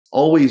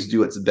always do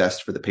what's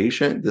best for the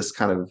patient. This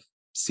kind of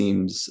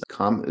seems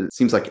common. It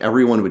seems like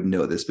everyone would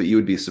know this, but you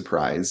would be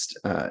surprised,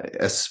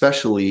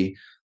 especially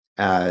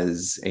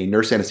as a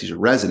nurse anesthesia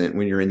resident,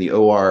 when you're in the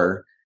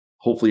OR.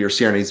 Hopefully your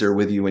CRNAs are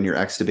with you when you're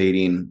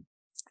extubating,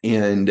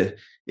 and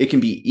it can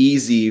be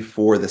easy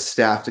for the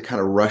staff to kind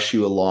of rush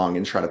you along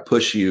and try to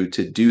push you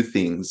to do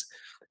things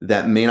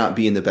that may not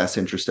be in the best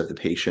interest of the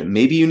patient.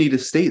 Maybe you need to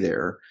stay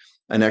there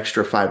an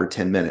extra 5 or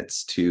 10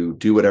 minutes to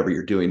do whatever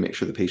you're doing, make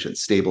sure the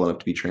patient's stable enough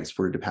to be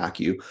transported to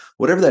PACU.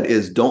 Whatever that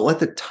is, don't let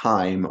the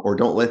time or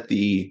don't let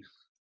the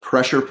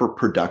pressure for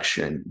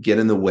production get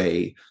in the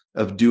way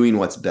of doing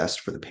what's best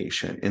for the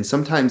patient. And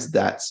sometimes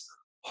that's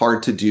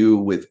hard to do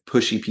with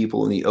pushy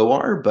people in the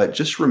OR, but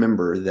just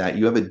remember that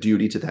you have a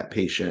duty to that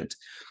patient,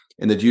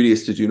 and the duty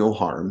is to do no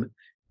harm.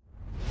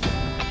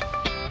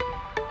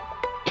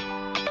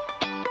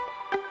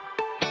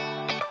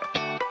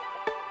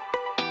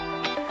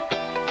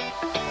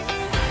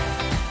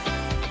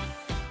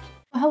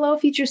 Hello,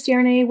 future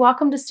CRNA.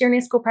 Welcome to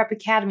CRNA School Prep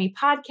Academy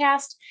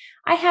podcast.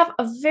 I have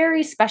a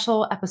very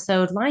special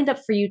episode lined up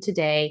for you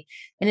today,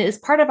 and it is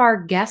part of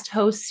our guest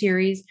host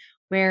series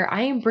where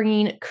I am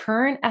bringing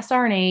current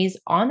SRNAs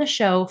on the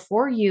show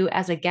for you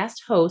as a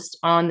guest host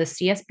on the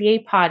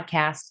CSBA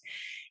podcast.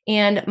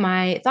 And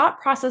my thought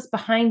process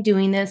behind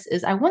doing this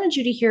is I wanted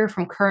you to hear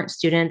from current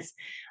students,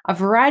 a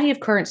variety of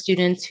current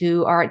students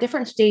who are at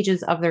different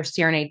stages of their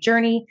CRNA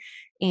journey,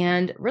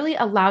 and really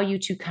allow you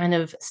to kind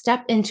of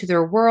step into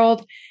their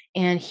world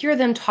and hear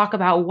them talk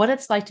about what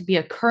it's like to be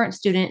a current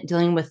student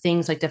dealing with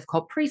things like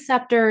difficult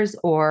preceptors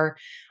or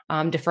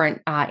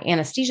different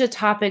anesthesia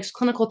topics,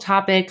 clinical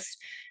topics,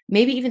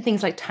 maybe even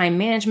things like time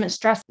management,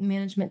 stress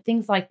management,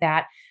 things like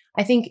that.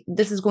 I think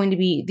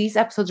these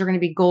episodes are going to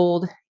be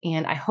gold,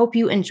 and I hope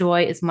you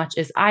enjoy as much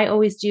as I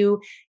always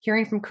do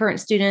hearing from current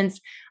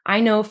students. I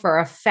know for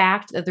a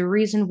fact that the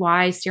reason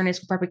why CRNA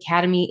School Prep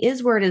Academy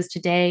is where it is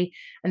today,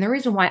 and the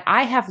reason why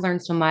I have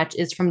learned so much,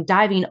 is from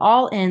diving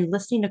all in,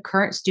 listening to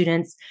current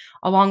students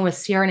along with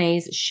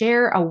CRNAs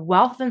share a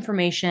wealth of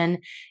information,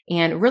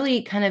 and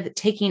really kind of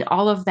taking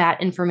all of that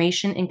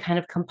information and kind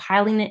of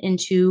compiling it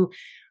into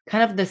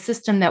kind of the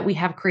system that we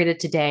have created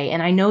today.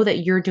 And I know that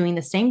you're doing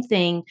the same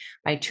thing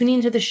by tuning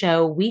into the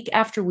show week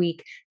after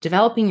week,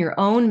 developing your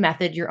own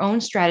method, your own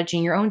strategy,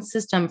 and your own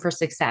system for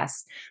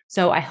success.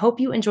 So I hope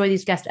you enjoy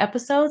these guest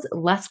episodes.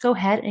 Let's go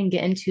ahead and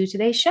get into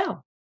today's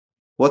show.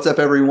 What's up,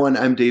 everyone?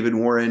 I'm David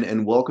Warren,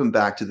 and welcome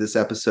back to this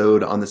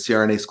episode on the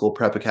CRNA School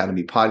Prep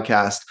Academy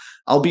podcast.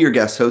 I'll be your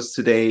guest host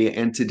today,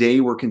 and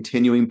today we're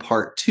continuing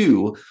part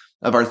 2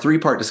 of our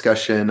 3-part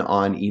discussion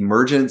on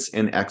emergence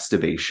and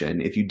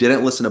extubation. If you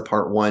didn't listen to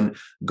part 1,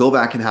 go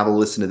back and have a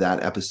listen to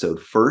that episode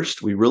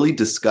first. We really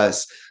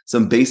discuss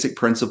some basic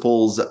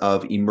principles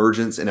of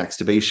emergence and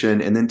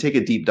extubation, and then take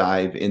a deep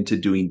dive into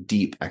doing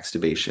deep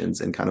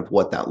extubations and kind of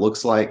what that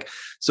looks like.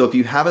 So if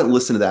you haven't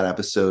listened to that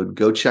episode,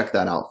 go check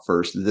that out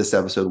first. This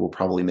episode will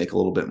probably make a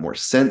little bit more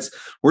sense.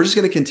 We're just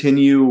going to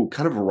continue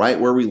kind of right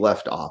where we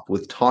left off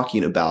with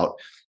talking about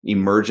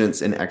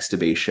emergence and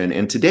extubation.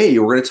 And today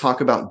we're going to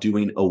talk about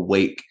doing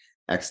awake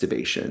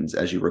extubations.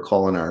 As you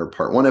recall, in our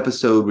part 1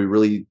 episode, we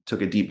really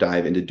took a deep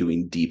dive into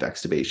doing deep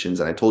extubations.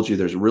 And I told you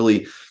there's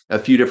really a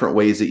few different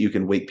ways that you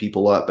can wake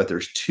people up, but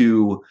there's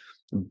 2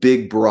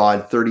 big,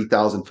 broad,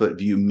 30,000 foot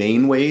view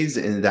main ways.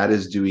 And that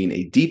is doing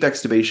a deep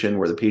extubation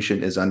where the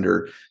patient is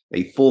under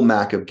a full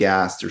MAC of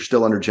gas. They're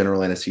still under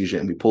general anesthesia,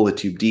 and we pull the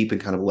tube deep and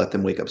kind of let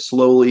them wake up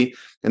slowly.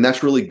 And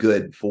that's really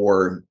good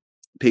for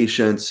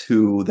patients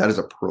who that is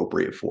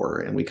appropriate for.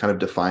 And we kind of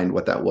defined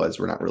what that was.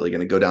 We're not really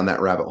going to go down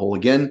that rabbit hole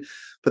again,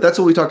 but that's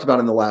what we talked about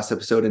in the last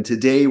episode. And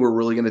today we're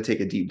really going to take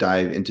a deep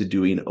dive into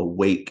doing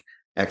awake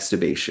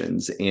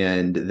extubations.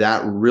 And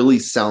that really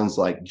sounds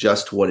like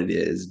just what it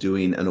is,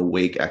 doing an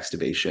awake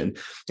extubation.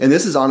 And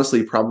this is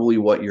honestly probably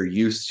what you're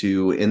used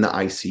to in the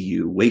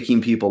ICU,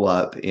 waking people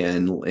up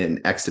and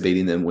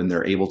extubating them when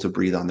they're able to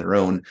breathe on their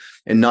own,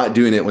 and not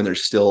doing it when they're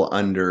still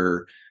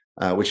under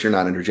which you're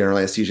not under general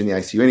anesthesia in the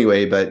ICU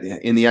anyway, but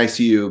in the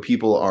ICU,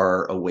 people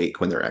are awake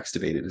when they're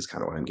extubated is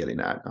kind of what I'm getting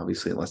at,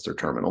 obviously, unless they're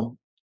terminal.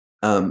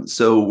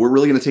 So we're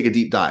really going to take a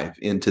deep dive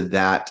into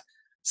that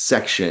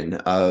section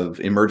of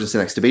emergency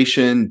and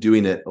extubation,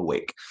 doing it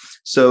awake.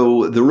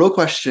 So the real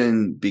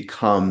question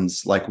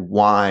becomes, like,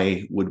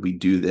 why would we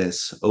do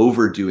this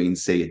over doing,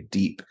 say, a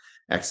deep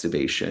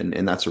extubation?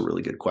 And that's a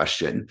really good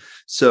question.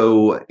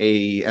 So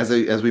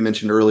as we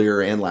mentioned earlier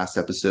and last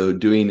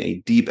episode, doing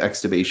a deep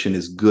extubation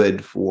is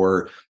good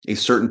for a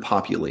certain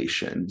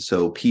population.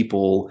 So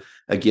people,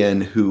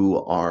 again,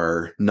 who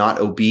are not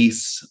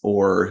obese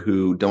or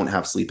who don't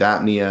have sleep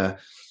apnea,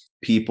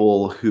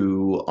 people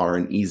who are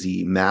an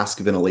easy mask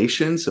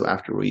ventilation. So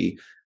after we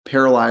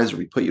paralyze or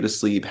we put you to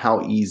sleep,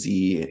 how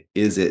easy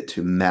is it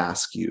to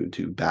mask you,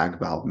 to bag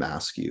valve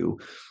mask you?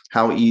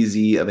 How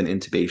easy of an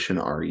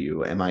intubation are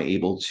you? Am I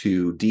able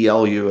to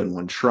DL you in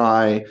one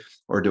try?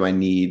 Or do I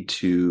need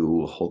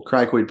to hold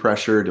cricoid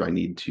pressure? Do I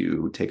need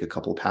to take a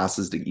couple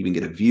passes to even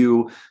get a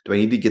view? Do I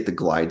need to get the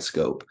glide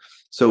scope?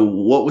 So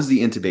what was the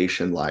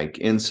intubation like?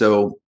 And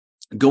so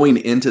going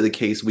into the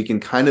case, we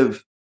can kind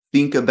of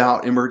think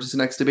about emergency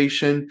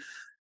extubation,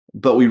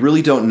 but we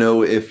really don't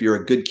know if you're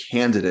a good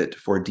candidate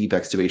for deep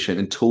extubation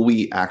until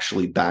we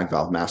actually bag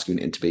valve mask you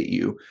and intubate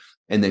you,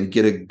 and then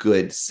get a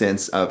good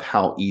sense of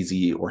how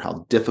easy or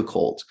how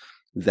difficult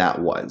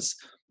that was.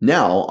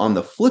 Now, on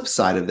the flip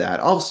side of that,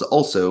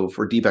 also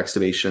for deep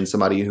extubation,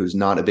 somebody who's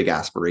not a big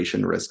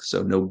aspiration risk,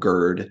 so no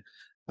GERD,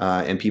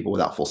 and people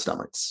without full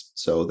stomachs.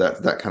 So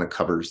that kind of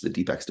covers the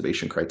deep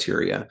extubation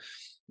criteria.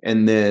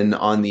 And then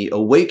on the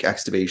awake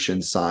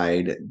extubation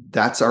side,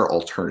 that's our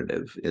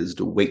alternative, is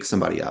to wake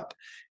somebody up.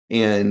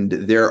 And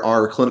there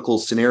are clinical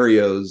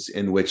scenarios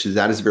in which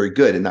that is very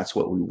good, and that's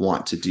what we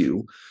want to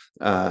do.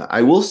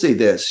 I will say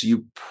this,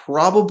 you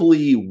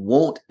probably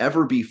won't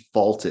ever be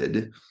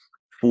faulted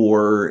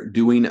for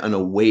doing an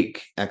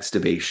awake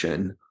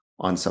extubation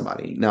on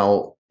somebody.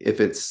 Now,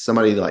 if it's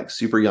somebody like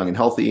super young and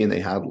healthy and they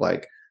had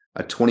like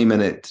a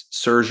 20-minute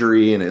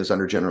surgery and it was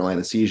under general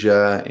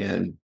anesthesia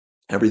and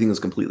everything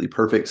was completely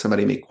perfect,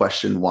 somebody may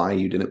question why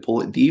you didn't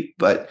pull it deep,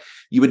 but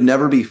you would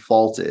never be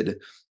faulted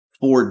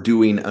for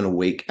doing an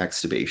awake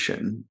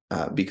extubation,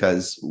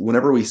 because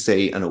whenever we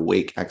say an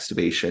awake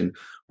extubation,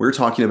 we're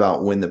talking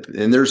about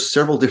and there's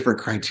several different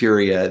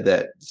criteria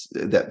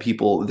that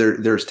people,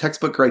 there's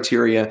textbook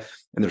criteria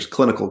and there's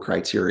clinical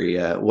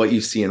criteria, what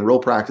you see in real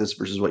practice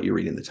versus what you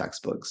read in the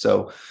textbook.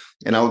 So,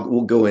 and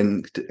we'll go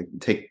in to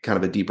take kind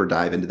of a deeper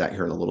dive into that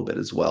here in a little bit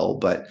as well.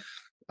 But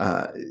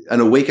an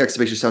awake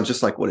extubation sounds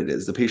just like what it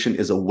is. The patient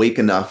is awake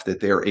enough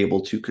that they are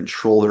able to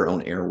control their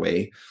own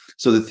airway.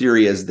 So the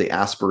theory is the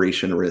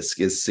aspiration risk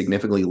is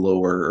significantly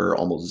lower or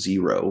almost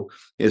zero.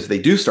 If they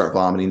do start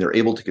vomiting, they're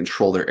able to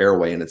control their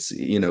airway, and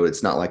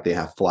it's not like they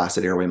have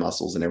flaccid airway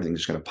muscles and everything's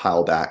just going to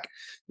pile back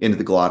into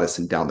the glottis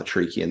and down the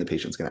trachea, and the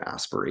patient's going to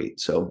aspirate.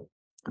 So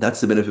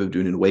that's the benefit of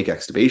doing an awake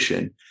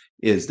extubation,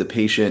 is the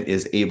patient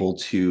is able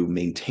to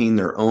maintain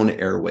their own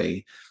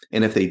airway,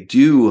 and if they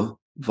do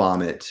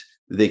vomit,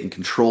 they can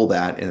control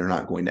that and they're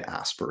not going to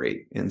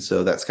aspirate. And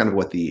so that's kind of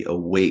what the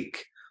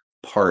awake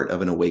part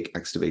of an awake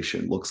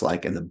extubation looks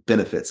like and the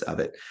benefits of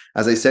it.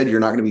 As I said, you're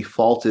not going to be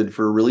faulted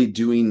for really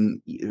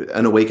doing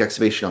an awake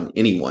extubation on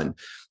anyone.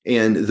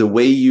 And the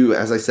way you,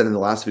 as I said in the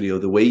last video,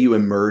 the way you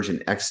emerge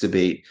and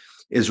extubate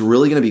is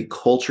really going to be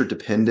culture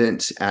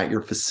dependent at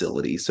your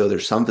facility. So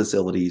there's some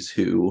facilities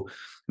who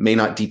may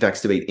not deep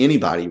extubate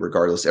anybody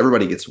regardless.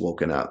 Everybody gets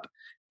woken up.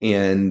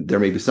 And there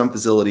may be some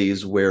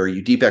facilities where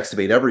you deep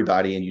extubate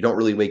everybody and you don't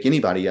really wake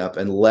anybody up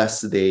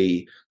unless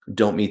they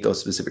don't meet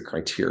those specific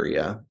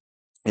criteria.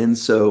 And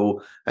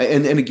so,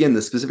 and again,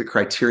 the specific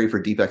criteria for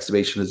deep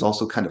extubation is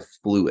also kind of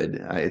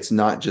fluid. It's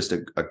not just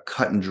a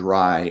cut and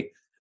dry.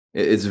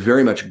 It's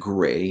very much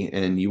gray,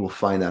 and you will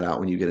find that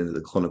out when you get into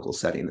the clinical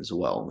setting as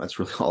well. That's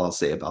really all I'll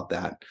say about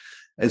that.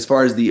 As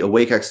far as the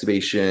awake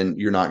extubation,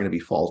 you're not going to be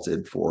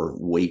faulted for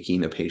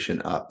waking a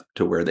patient up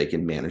to where they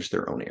can manage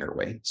their own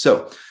airway.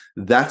 So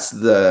that's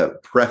the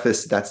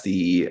preface. That's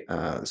the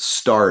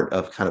start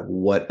of kind of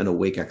what an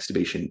awake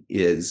extubation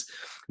is.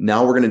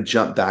 Now we're going to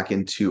jump back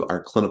into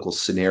our clinical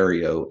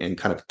scenario and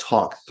kind of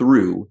talk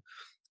through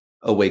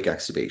awake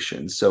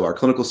extubation. So our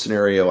clinical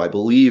scenario, I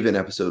believe in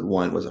episode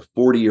 1, was a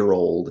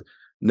 40-year-old,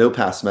 no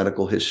past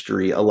medical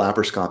history, a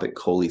laparoscopic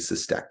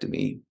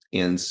cholecystectomy.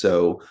 And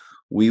so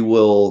we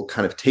will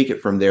kind of take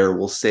it from there.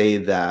 We'll say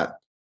that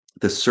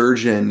the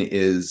surgeon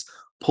is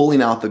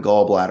pulling out the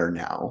gallbladder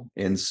now.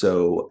 And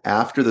so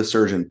after the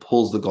surgeon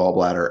pulls the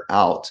gallbladder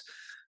out,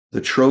 the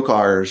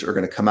trocars are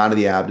going to come out of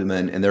the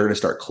abdomen and they're going to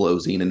start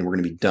closing, and we're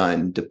going to be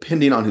done,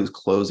 depending on who's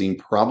closing,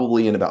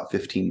 probably in about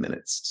 15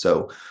 minutes.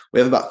 So we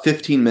have about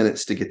 15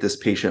 minutes to get this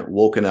patient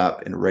woken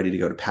up and ready to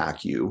go to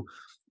PACU.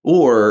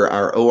 Or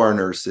our OR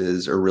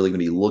nurses are really going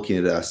to be looking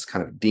at us,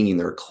 kind of dinging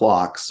their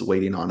clocks,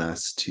 waiting on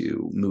us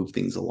to move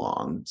things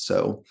along.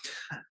 So,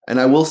 and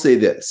I will say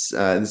this,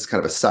 this is kind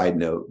of a side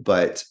note,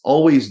 but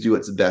always do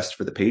what's best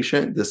for the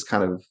patient. This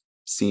kind of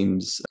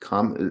seems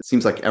common. It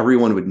seems like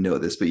everyone would know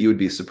this, but you would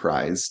be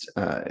surprised,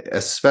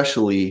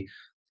 especially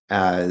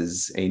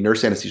as a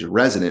nurse anesthesia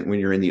resident, when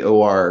you're in the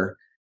OR.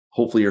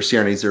 Hopefully your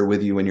CRNAs are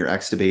with you when you're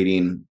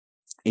extubating,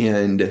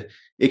 and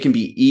it can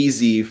be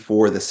easy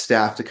for the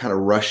staff to kind of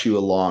rush you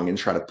along and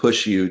try to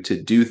push you to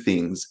do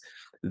things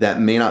that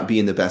may not be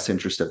in the best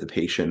interest of the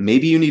patient.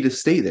 Maybe you need to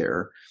stay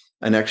there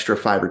an extra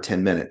 5 or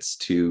 10 minutes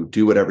to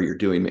do whatever you're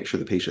doing, make sure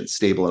the patient's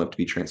stable enough to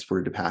be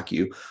transported to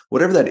PACU.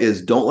 Whatever that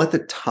is, don't let the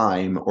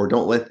time or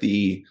don't let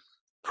the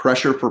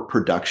pressure for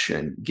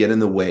production get in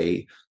the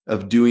way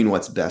of doing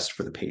what's best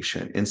for the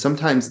patient. And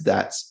sometimes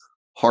that's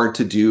hard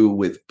to do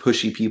with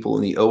pushy people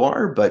in the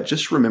OR, but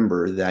just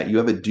remember that you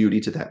have a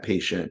duty to that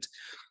patient,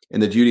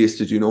 and the duty is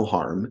to do no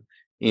harm.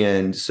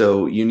 And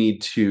so you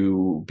need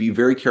to be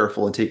very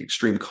careful and take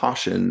extreme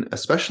caution,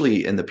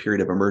 especially in the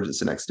period of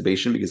emergency and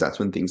extubation, because that's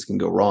when things can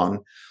go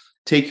wrong.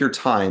 Take your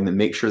time and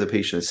make sure the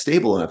patient is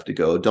stable enough to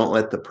go. Don't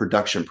let the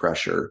production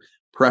pressure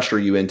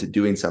you into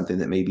doing something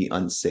that may be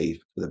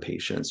unsafe for the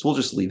patient. So we'll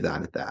just leave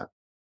that at that.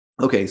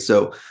 Okay,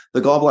 so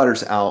the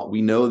gallbladder's out.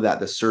 We know that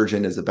the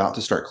surgeon is about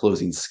to start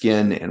closing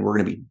skin, and we're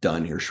going to be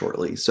done here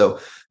shortly. So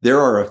there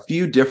are a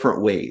few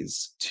different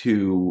ways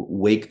to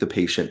wake the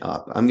patient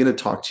up. I'm going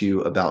to talk to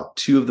you about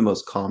two of the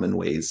most common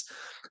ways.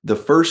 The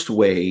first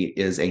way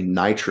is a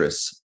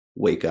nitrous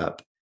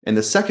wake-up, and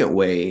the second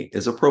way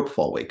is a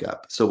propofol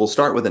wake-up. So we'll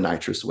start with a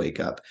nitrous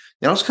wake-up,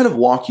 and I'll just kind of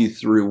walk you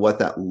through what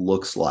that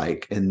looks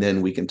like, and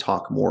then we can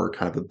talk more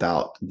kind of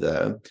about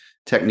the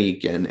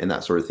technique and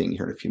that sort of thing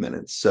here in a few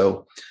minutes.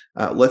 So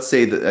let's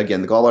say that,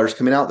 again, the gallbladder's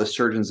coming out, the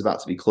surgeon's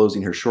about to be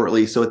closing here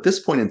shortly. So at this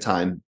point in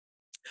time,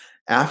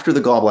 after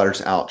the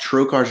gallbladder's out,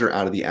 trocars are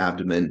out of the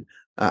abdomen,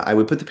 I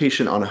would put the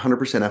patient on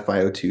 100%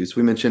 FiO2. So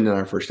we mentioned in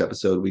our first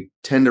episode, we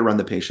tend to run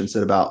the patients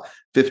at about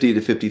 50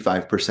 to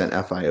 55%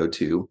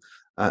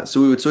 FiO2.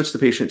 So we would switch the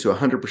patient to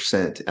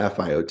 100%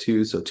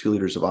 FiO2, so 2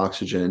 liters of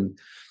oxygen.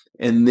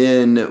 And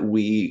then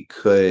we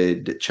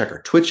could check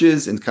our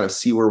twitches and kind of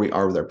see where we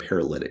are with our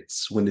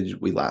paralytics. When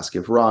did we last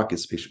give rock?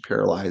 Is the patient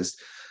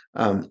paralyzed?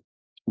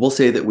 We'll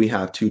say that we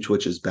have 2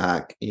 twitches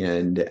back.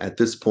 And at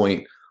this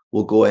point,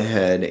 we'll go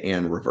ahead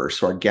and reverse.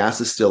 So our gas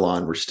is still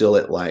on. We're still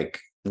at, like,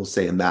 we'll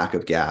say a MAC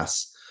of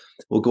gas.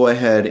 We'll go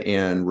ahead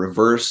and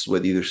reverse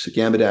with either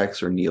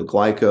Sugammadex or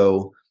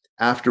Neoglyco.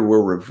 After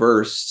we're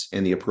reversed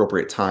and the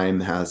appropriate time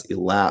has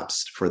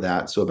elapsed for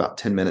that, so about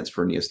 10 minutes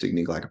for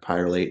neostigmine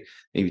glycopyrrolate,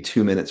 maybe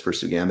 2 minutes for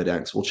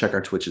Sugammadex, we'll check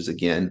our twitches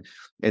again,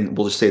 and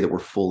we'll just say that we're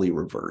fully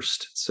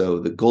reversed. So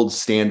the gold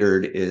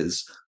standard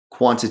is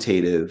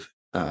quantitative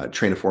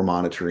train of 4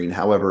 monitoring.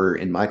 However,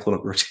 in my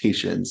clinical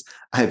rotations,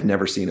 I have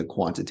never seen a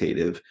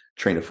quantitative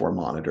train of 4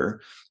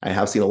 monitor. I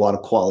have seen a lot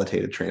of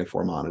qualitative train of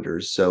 4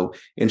 monitors. So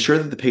ensure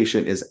that the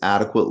patient is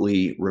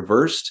adequately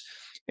reversed.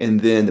 And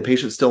then the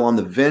patient's still on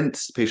the vent,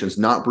 the patient's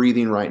not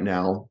breathing right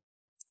now.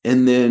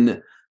 And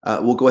then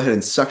we'll go ahead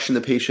and suction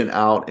the patient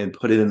out and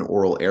put it in an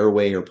oral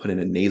airway or put in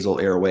a nasal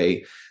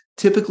airway.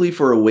 Typically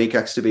for awake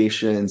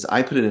extubations,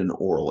 I put it in an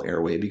oral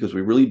airway because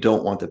we really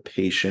don't want the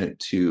patient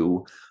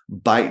to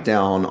bite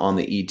down on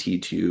the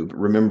ET tube.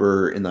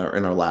 Remember in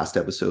our last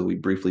episode, we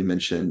briefly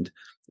mentioned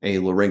a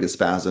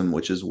laryngospasm,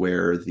 which is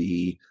where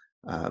the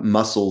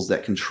muscles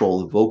that control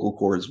the vocal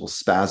cords will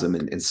spasm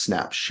and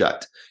snap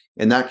shut.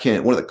 And that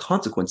one of the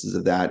consequences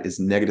of that is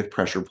negative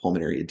pressure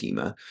pulmonary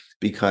edema,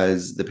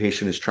 because the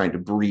patient is trying to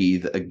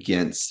breathe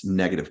against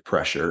negative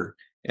pressure,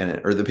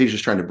 or the patient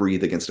is trying to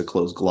breathe against a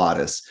closed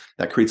glottis.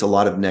 That creates a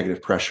lot of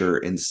negative pressure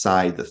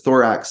inside the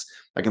thorax.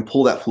 I can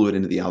pull that fluid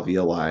into the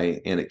alveoli,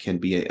 and it can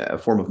be a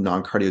form of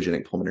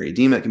non-cardiogenic pulmonary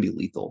edema. It can be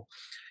lethal.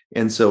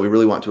 And so we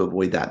really want to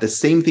avoid that. The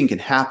same thing can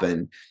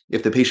happen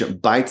if the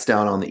patient bites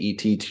down on the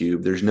ET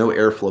tube, there's no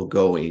airflow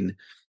going,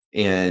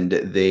 and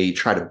they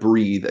try to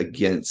breathe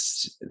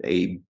against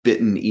a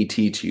bitten ET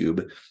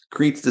tube.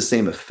 Creates the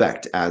same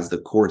effect as the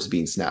cords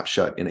being snapped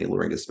shut in a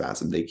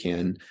laryngospasm.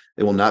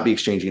 They will not be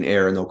exchanging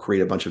air, and they'll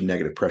create a bunch of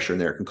negative pressure in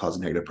there. It can cause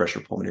negative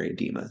pressure pulmonary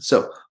edema.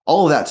 So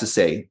all of that to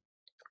say,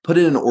 put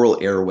it in an oral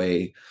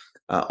airway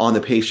on the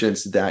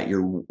patients that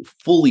you're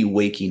fully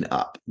waking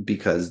up,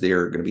 because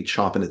they're going to be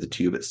chomping at the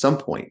tube at some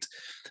point,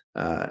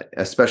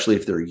 especially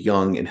if they're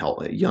young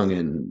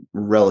and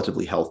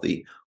relatively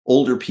healthy.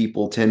 Older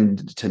people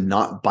tend to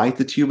not bite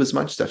the tube as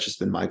much. That's just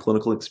been my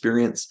clinical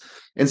experience.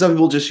 And some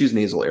people just use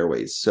nasal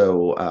airways.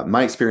 So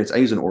my experience, I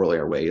use an oral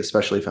airway,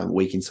 especially if I'm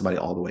waking somebody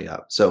all the way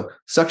up. So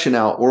suction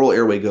out, oral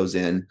airway goes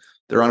in.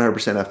 They're on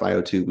 100%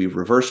 FiO2. We've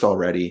reversed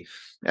already.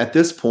 At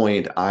this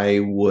point,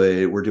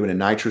 we're doing a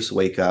nitrous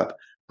wake-up.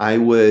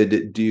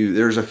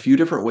 There's a few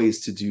different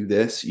ways to do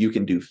this. You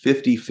can do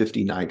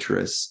 50-50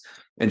 nitrous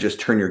and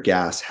just turn your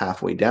gas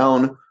halfway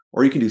down,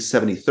 or you can do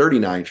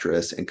 70-30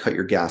 nitrous and cut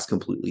your gas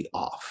completely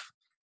off.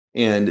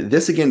 And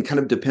this, again, kind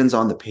of depends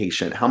on the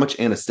patient. How much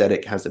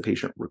anesthetic has the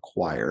patient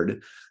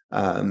required?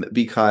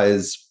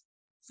 Because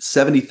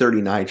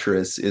 70-30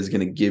 nitrous is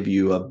going to give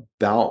you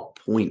about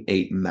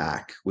 0.8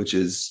 MAC, which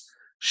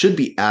should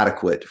be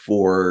adequate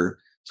for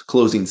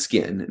closing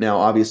skin. Now,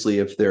 obviously,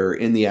 if they're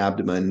in the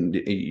abdomen,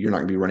 you're not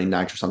going to be running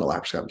nitrous on a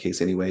laparoscopic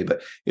case anyway.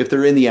 But if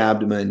they're in the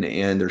abdomen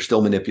and they're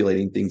still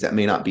manipulating things, that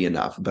may not be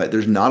enough. But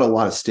there's not a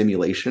lot of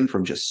stimulation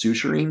from just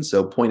suturing,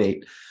 so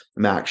 0.8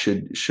 MAC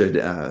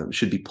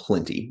should be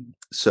plenty.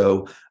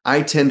 So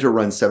I tend to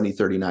run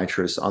 70-30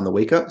 nitrous on the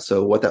wake up.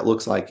 So what that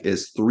looks like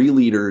is 3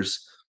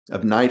 liters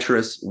of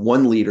nitrous,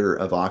 1 liter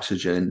of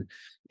oxygen.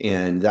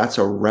 And that's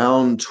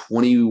around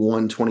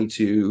 21,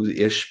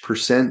 22-ish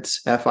percent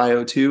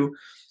FiO2.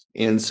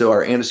 And so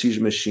our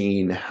anesthesia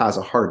machine has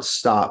a hard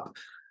stop,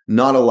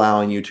 not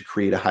allowing you to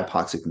create a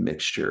hypoxic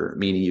mixture,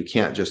 meaning you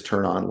can't just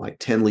turn on like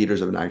 10 liters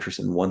of nitrous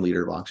and 1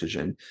 liter of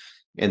oxygen.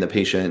 And the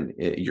patient,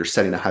 you're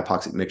setting a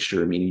hypoxic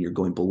mixture, meaning you're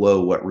going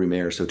below what room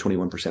air, so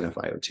 21%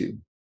 FiO2.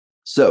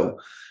 So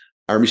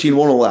our machine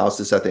won't allow us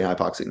to set the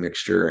hypoxic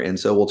mixture. And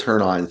so we'll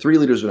turn on 3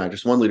 liters of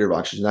nitrous, 1 liter of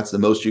oxygen. That's the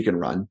most you can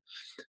run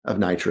of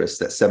nitrous,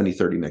 that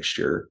 70-30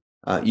 mixture.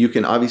 You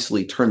can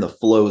obviously turn the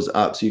flows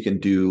up, so you can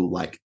do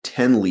like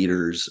 10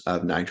 liters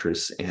of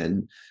nitrous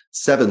and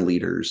 7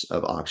 liters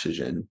of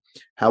oxygen.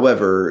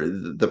 However,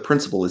 the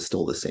principle is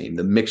still the same.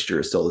 The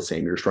mixture is still the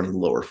same. You're just running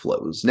lower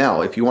flows.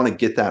 Now, if you want to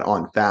get that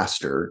on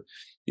faster,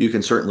 you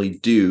can certainly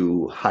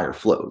do higher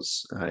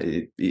flows.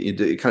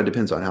 It kind of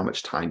depends on how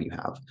much time you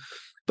have.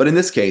 But in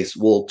this case,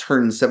 we'll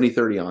turn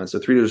 70-30 on. So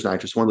 3 liters of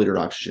nitrous, 1 liter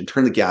of oxygen,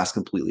 turn the gas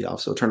completely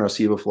off. So turn our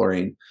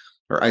sevoflurane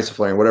or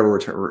isoflurane, whatever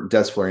we're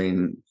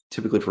desflurane.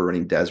 Typically, if we're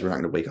running des, we're not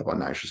going to wake up on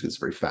nitrous because it's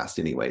very fast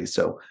anyway.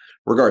 So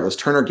regardless,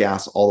 turn our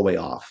gas all the way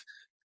off.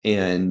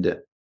 And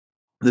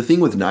the thing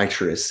with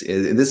nitrous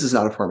is, and this is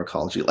not a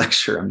pharmacology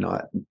lecture. I'm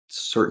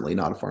certainly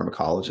not a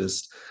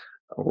pharmacologist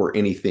or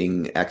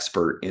anything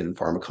expert in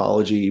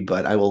pharmacology,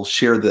 but I will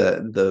share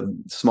the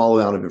small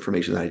amount of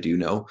information that I do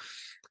know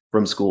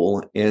from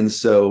school. And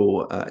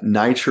so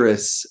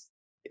nitrous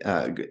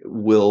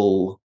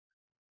will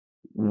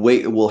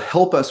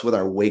help us with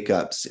our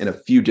wake-ups in a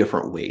few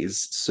different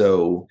ways.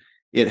 So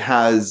it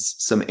has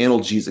some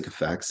analgesic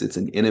effects. It's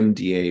an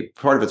NMDA.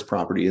 Part of its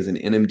property is an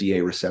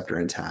NMDA receptor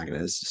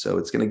antagonist. So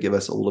it's going to give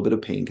us a little bit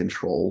of pain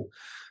control.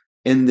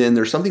 And then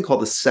there's something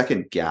called the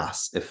second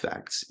gas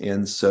effect.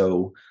 And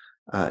so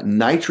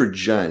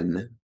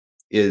nitrogen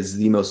is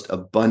the most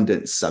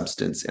abundant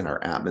substance in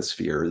our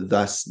atmosphere,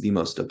 thus the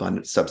most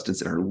abundant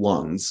substance in our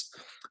lungs,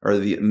 or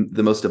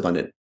the most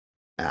abundant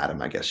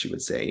atom, I guess you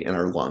would say, in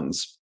our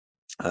lungs,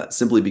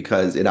 simply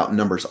because it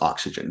outnumbers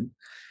oxygen.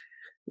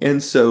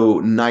 And so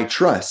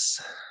nitrous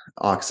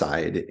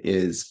oxide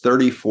is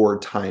 34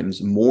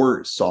 times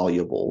more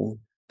soluble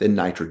than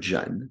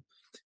nitrogen.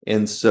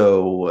 And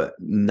so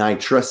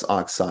nitrous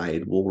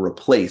oxide will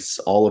replace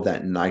all of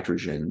that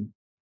nitrogen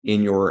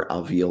in your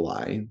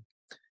alveoli,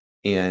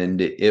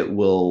 and it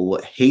will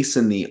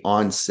hasten the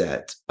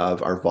onset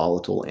of our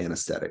volatile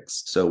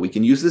anesthetics. So we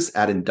can use this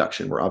at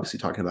induction. We're obviously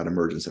talking about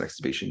emergence and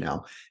extubation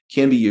now.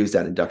 Can be used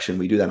at induction.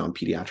 We do that on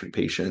pediatric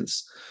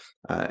patients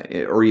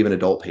or even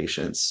adult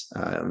patients.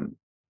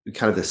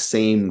 Kind of the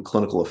same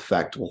clinical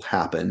effect will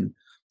happen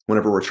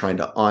whenever we're trying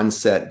to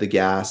onset the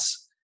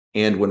gas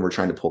and when we're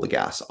trying to pull the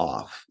gas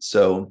off.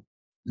 So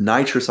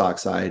nitrous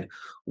oxide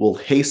will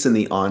hasten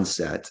the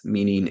onset,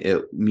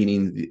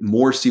 meaning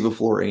more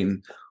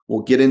sevoflurane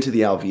will get into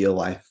the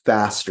alveoli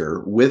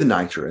faster with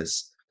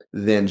nitrous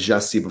than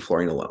just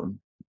sevoflurane alone.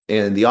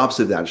 And the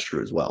opposite of that is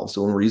true as well.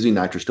 So when we're using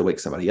nitrous to wake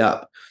somebody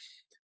up,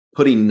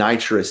 putting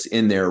nitrous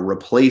in there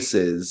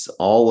replaces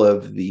all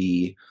of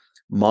the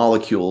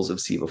molecules of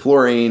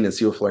sevoflurane, and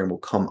sevoflurane will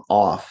come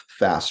off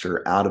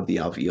faster out of the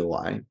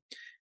alveoli.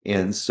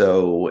 And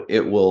so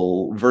it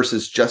will,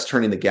 versus just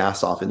turning the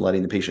gas off and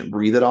letting the patient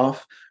breathe it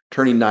off,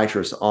 turning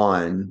nitrous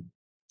on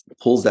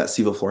pulls that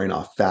sevoflurane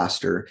off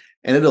faster,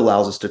 and it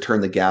allows us to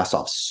turn the gas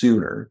off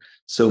sooner.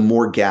 So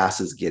more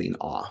gas is getting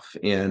off,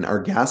 and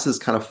our gases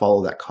kind of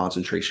follow that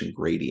concentration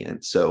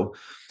gradient. So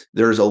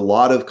there's a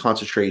lot of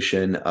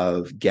concentration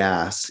of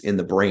gas in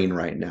the brain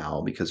right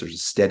now because there's a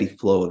steady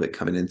flow of it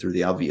coming in through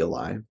the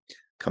alveoli,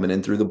 coming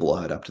in through the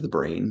blood up to the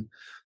brain.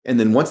 And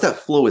then once that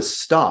flow is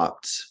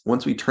stopped,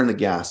 once we turn the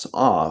gas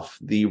off,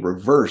 the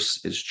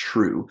reverse is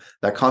true.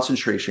 That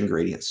concentration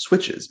gradient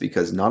switches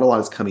because not a lot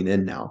is coming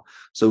in now.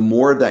 So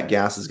more of that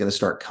gas is going to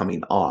start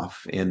coming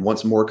off. And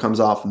once more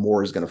comes off,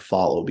 more is going to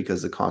follow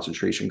because the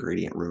concentration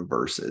gradient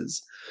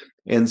reverses.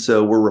 And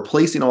so we're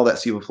replacing all that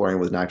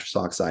sevoflurane with nitrous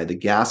oxide. The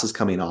gas is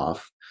coming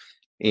off.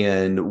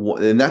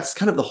 And that's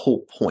kind of the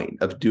whole point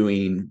of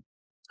doing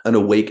an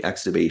awake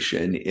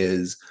extubation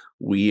is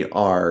we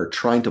are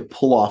trying to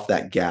pull off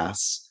that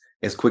gas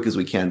as quick as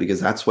we can because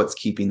that's what's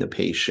keeping the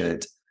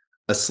patient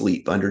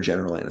asleep under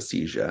general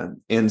anesthesia.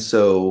 And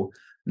so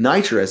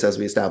nitrous, as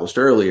we established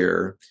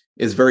earlier,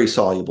 is very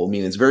soluble,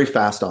 meaning it's very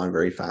fast on,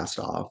 very fast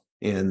off.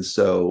 And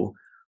so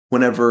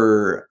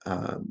whenever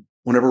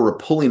we're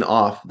pulling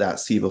off that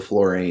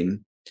sevoflurane,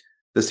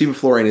 the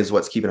sevoflurane is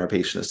what's keeping our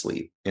patient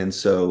asleep. And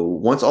so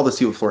once all the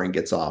sevoflurane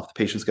gets off, the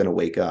patient's going to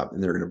wake up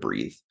and they're going to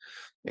breathe.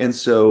 And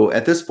so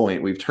at this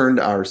point, we've turned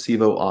our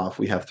sevo off.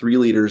 We have 3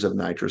 liters of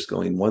nitrous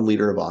going, 1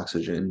 liter of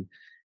oxygen.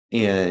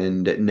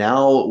 And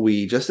now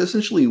we just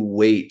essentially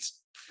wait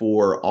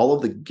for all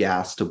of the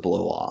gas to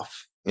blow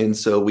off. And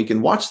so we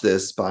can watch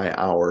this by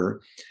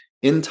our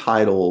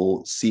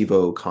end-tidal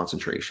sevo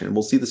concentration.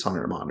 We'll see this on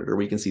our monitor.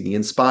 We can see the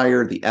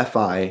inspire, the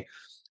FI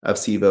of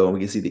sevo, and we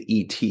can see the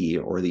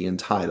ET, or the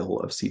end-tidal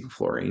of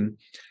sevoflurane.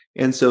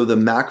 And so the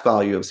MAC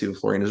value of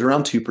sevoflurane is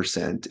around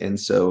 2%. And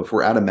so if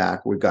we're at a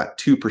MAC, we've got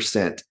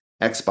 2%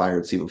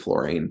 expired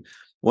sevoflurane.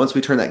 Once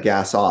we turn that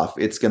gas off,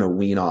 it's going to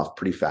wean off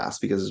pretty fast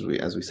because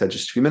as we said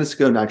just a few minutes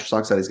ago, nitrous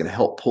oxide is going to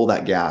help pull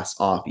that gas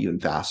off even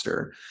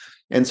faster.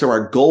 And so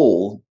our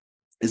goal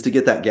is to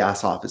get that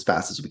gas off as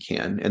fast as we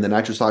can. And the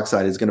nitrous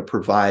oxide is going to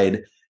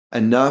provide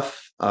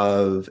enough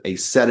of a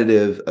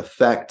sedative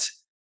effect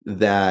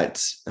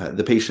that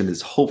the patient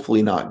is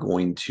hopefully not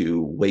going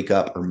to wake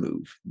up or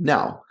move.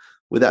 Now,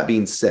 with that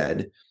being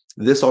said,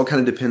 This all kind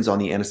of depends on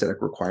the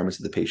anesthetic requirements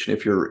of the patient.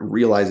 If you're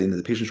realizing that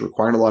the patient's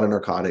requiring a lot of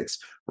narcotics,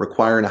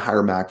 requiring a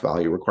higher MAC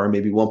value, requiring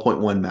maybe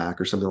 1.1 MAC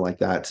or something like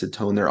that to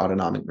tone their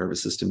autonomic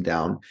nervous system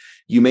down,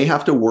 you may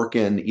have to work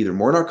in either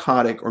more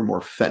narcotic or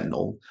more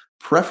fentanyl,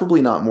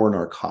 preferably not more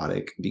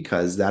narcotic,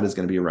 because that is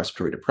going to be a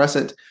respiratory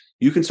depressant.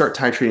 You can start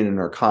titrating a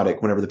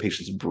narcotic whenever the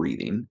patient's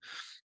breathing.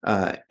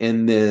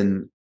 And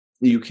then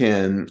you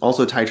can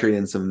also titrate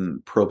in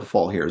some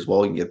propofol here as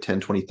well. You can give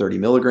 10, 20, 30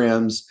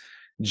 milligrams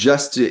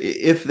just to,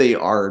 if they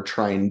are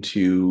trying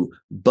to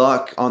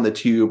buck on the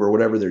tube or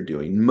whatever they're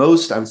doing.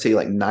 Most, I would say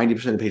like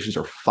 90% of patients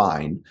are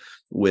fine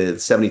with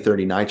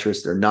 70-30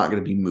 nitrous. They're not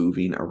going to be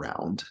moving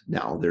around.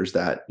 Now, there's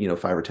that,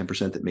 5 or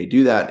 10% that may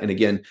do that. And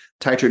again,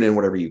 titrate in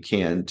whatever you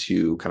can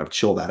to kind of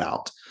chill that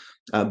out.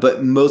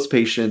 But most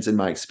patients, in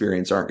my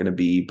experience, aren't going to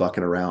be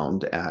bucking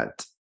around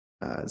at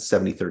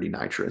 70-30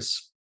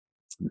 nitrous.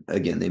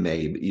 Again, they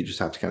may, but you just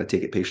have to kind of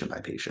take it patient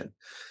by patient.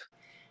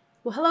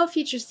 Well, hello,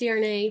 future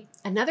CRNA.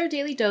 Another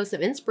daily dose of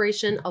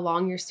inspiration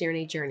along your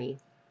CRNA journey.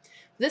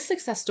 This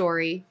success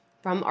story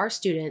from our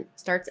student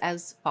starts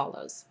as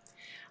follows.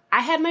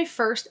 I had my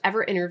first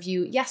ever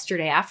interview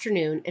yesterday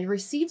afternoon and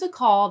received a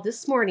call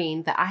this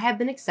morning that I have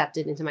been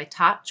accepted into my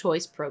top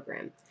choice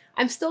program.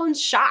 I'm still in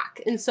shock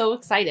and so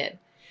excited.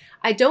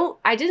 I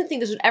didn't think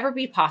this would ever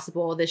be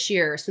possible this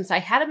year since I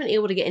hadn't been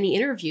able to get any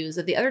interviews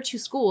at the other 2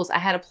 schools I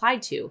had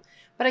applied to,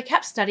 but I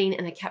kept studying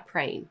and I kept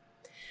praying.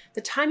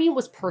 The timing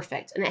was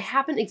perfect, and it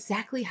happened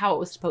exactly how it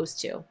was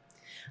supposed to.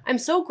 I'm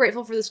so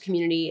grateful for this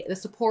community, the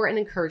support and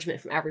encouragement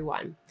from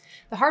everyone.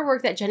 The hard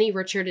work that Jenny,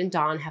 Richard, and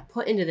Dawn have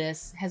put into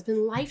this has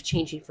been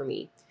life-changing for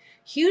me.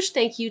 Huge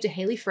thank you to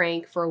Haley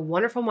Frank for a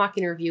wonderful mock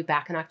interview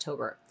back in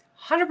October.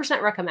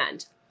 100%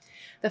 recommend.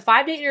 The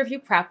 5-day interview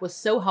prep was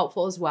so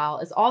helpful as well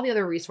as all the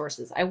other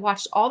resources. I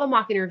watched all the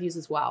mock interviews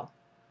as well.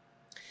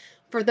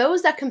 For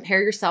those that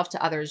compare yourself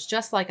to others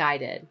just like I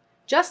did,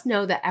 just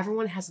know that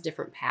everyone has a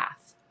different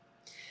path.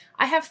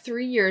 I have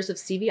 3 years of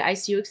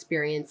CV-ICU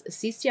experience, a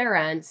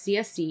CCRN,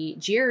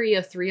 CSE, GRE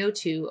of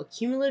 302, a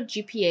cumulative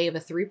GPA of a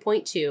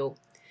 3.2.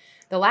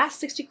 The last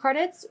 60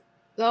 credits,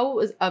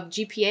 though, of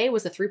GPA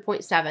was a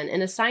 3.7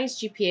 and a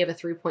science GPA of a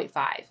 3.5.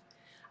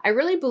 I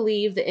really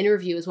believe the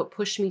interview is what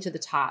pushed me to the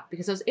top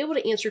because I was able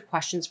to answer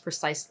questions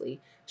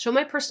precisely, show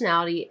my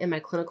personality and my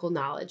clinical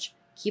knowledge.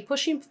 Keep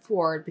pushing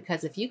forward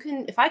because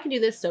if I can do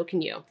this, so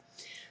can you.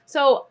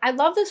 So I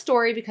love this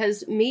story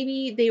because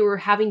maybe they were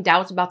having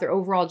doubts about their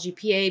overall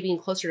GPA being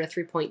closer to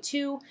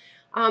 3.2.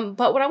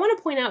 But what I want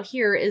to point out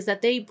here is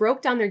that they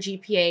broke down their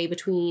GPA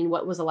between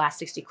what was the last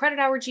 60 credit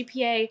hour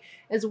GPA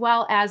as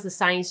well as the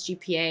science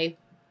GPA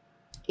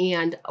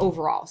and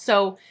overall.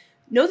 So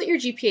know that your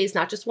GPA is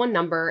not just one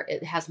number.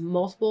 It has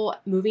multiple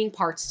moving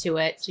parts to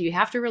it. So you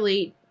have to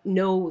really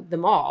know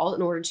them all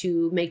in order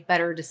to make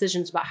better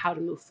decisions about how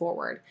to move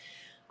forward.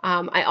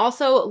 I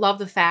also love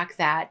the fact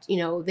that,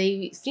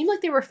 they seemed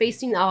like they were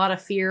facing a lot of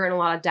fear and a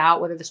lot of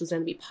doubt whether this was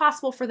going to be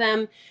possible for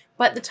them,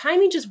 but the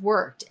timing just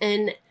worked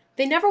and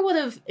they never would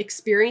have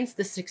experienced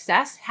the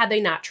success had they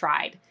not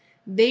tried.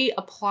 They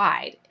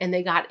applied and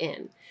they got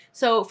in.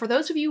 So for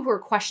those of you who are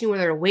questioning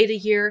whether to wait a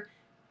year,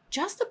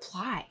 just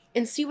apply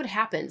and see what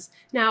happens.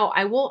 Now,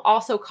 I will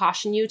also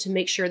caution you to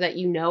make sure that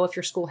you know if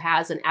your school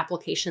has an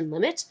application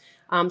limit.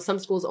 Some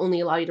schools only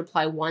allow you to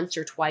apply once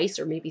or twice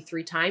or maybe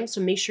 3 times. So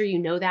make sure you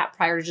know that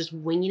prior to just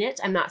winging it.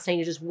 I'm not saying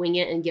to just wing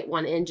it and get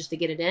one in just to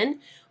get it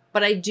in.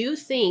 But I do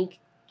think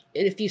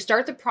if you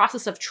start the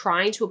process of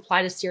trying to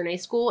apply to CRNA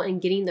school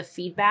and getting the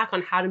feedback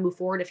on how to move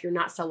forward if you're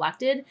not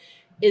selected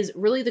is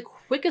really the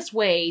quickest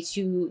way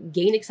to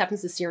gain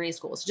acceptance to CRNA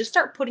school. So just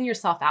start putting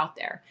yourself out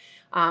there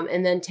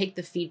and then take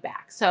the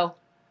feedback. So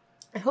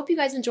I hope you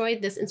guys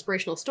enjoyed this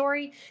inspirational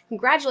story.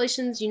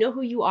 Congratulations, you know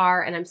who you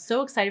are, and I'm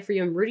so excited for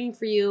you. I'm rooting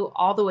for you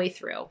all the way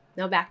through.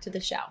 Now back to the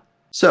show.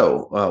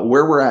 So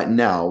where we're at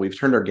now, we've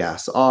turned our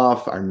gas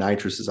off, our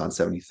nitrous is on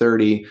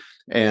 70-30,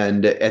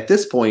 and at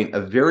this point,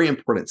 a very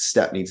important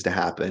step needs to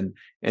happen,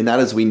 and that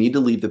is we need to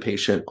leave the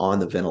patient on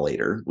the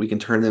ventilator. We can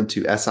turn them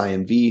to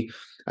SIMV.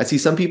 I see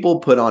some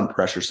people put on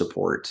pressure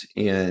support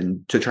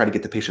and to try to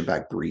get the patient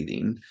back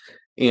breathing.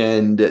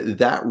 And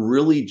that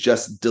really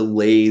just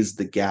delays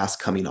the gas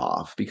coming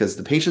off because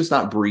the patient's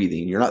not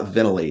breathing, you're not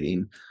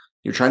ventilating,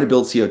 you're trying to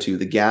build CO2,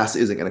 the gas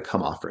isn't going to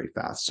come off very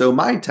fast. So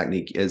my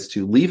technique is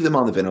to leave them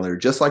on the ventilator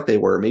just like they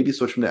were, maybe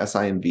switch them to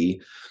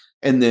SIMV.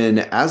 And then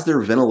as they're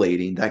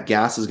ventilating, that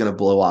gas is going to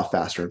blow off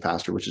faster and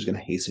faster, which is going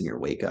to hasten your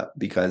wake up.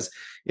 Because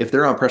if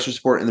they're on pressure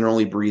support and they're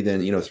only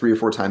breathing, 3 or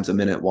 4 times a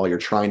minute while you're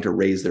trying to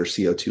raise their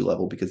CO2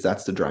 level, because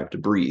that's the drive to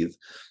breathe,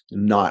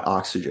 not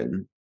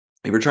oxygen.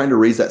 If you're trying to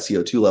raise that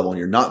CO2 level and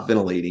you're not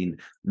ventilating,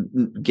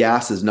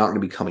 gas is not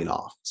going to be coming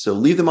off. So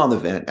leave them on the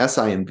vent,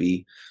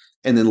 SIMV,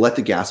 and then let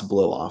the gas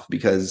blow off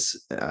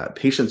because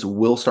patients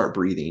will start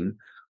breathing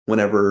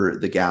whenever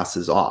the gas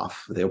is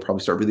off. They'll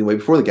probably start breathing way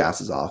before the gas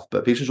is off,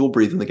 but patients will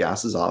breathe when the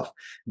gas is off,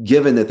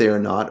 given that they are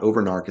not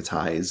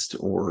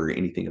over-narcotized or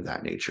anything of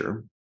that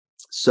nature.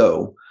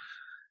 So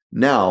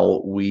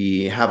Now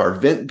we have our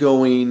vent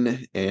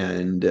going,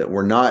 and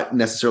we're not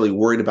necessarily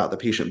worried about the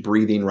patient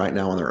breathing right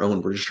now on their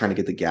own. We're just trying to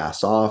get the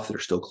gas off. They're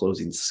still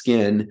closing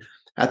skin.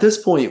 At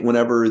this point,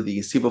 whenever the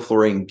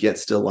sevoflurane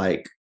gets to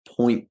like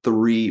 0.3,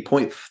 0.3,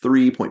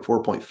 0.4,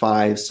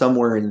 0.5,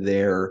 somewhere in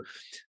there,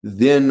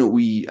 then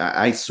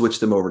I switch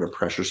them over to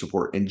pressure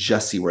support and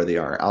just see where they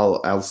are.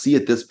 I'll see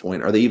at this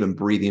point, are they even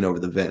breathing over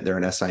the vent? They're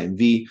an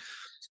SIMV.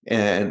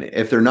 And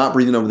if they're not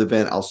breathing over the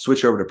vent, I'll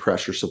switch over to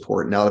pressure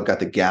support. Now I've got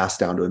the gas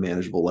down to a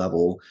manageable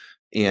level,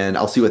 and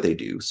I'll see what they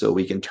do. So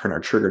we can turn our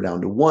trigger down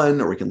to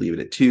 1, or we can leave it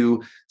at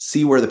 2,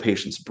 see where the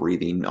patient's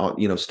breathing. I'll,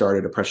 start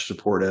at a pressure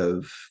support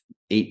of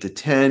 8 to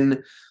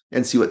 10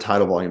 and see what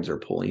tidal volumes are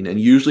pulling. And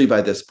usually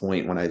by this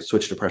point, when I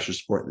switch to pressure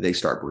support, they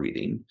start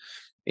breathing.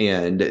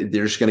 And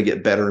they're just going to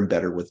get better and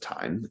better with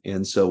time.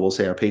 And so we'll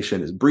say our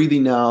patient is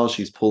breathing now.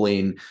 She's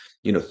pulling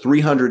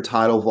 300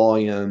 tidal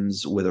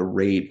volumes with a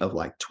rate of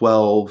like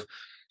 12.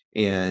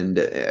 And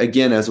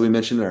again, as we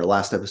mentioned in our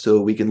last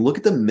episode, we can look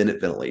at the minute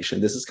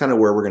ventilation. This is kind of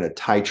where we're going to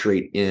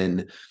titrate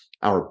in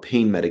our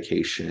pain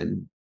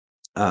medication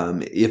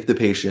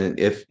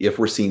if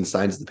we're seeing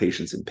signs of the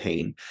patient's in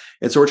pain.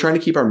 And so we're trying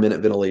to keep our minute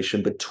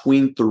ventilation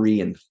between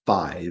 3 and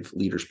 5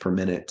 liters per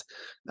minute.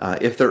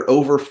 If they're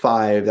over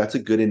 5, that's a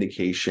good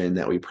indication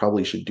that we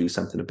probably should do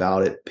something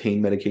about it,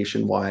 pain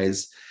medication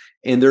wise.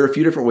 And there are a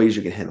few different ways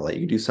you can handle it.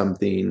 You can do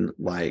something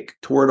like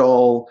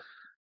Toradol.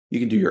 You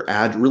can do your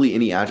really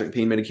any adjunct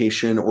pain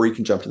medication, or you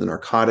can jump to the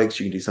narcotics.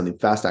 You can do something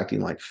fast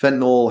acting like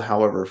fentanyl.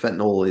 However,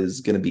 fentanyl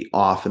is going to be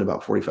off in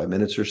about 45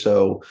 minutes or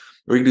so.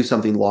 Or you can do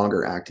something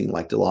longer acting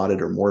like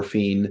Dilaudid or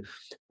morphine.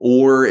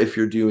 Or if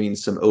you're doing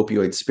some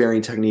opioid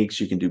sparing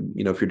techniques, you can do,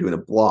 if you're doing a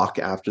block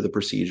after the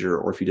procedure,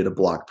 or if you did a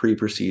block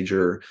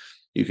pre-procedure,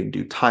 you can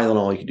do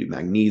Tylenol, you can do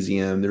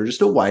magnesium. There are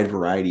just a wide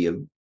variety of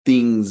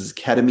things,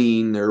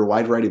 ketamine. There are a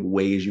wide variety of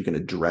ways you can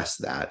address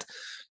that.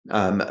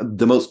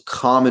 The most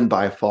common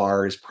by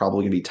far is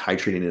probably going to be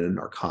titrating in a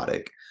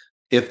narcotic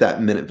if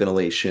that minute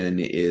ventilation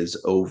is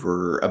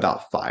over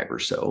about 5 or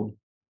so.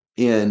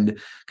 And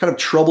kind of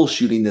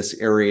troubleshooting this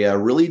area,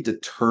 really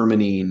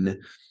determining,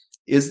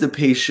 is the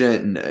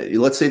patient,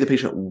 let's say the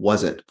patient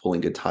wasn't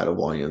pulling good tidal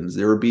volumes,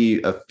 there would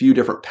be a few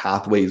different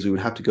pathways we would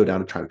have to go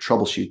down to try to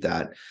troubleshoot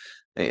that.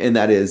 And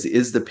that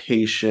is the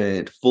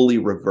patient fully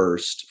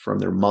reversed from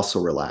their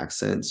muscle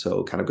relaxant?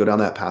 So kind of go down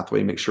that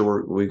pathway, make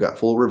sure we've got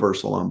full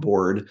reversal on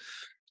board.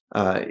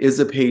 Is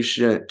the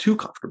patient too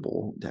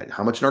comfortable?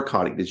 How much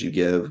narcotic did you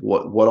give?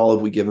 What all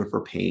have we given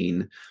for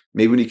pain?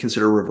 Maybe we need to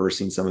consider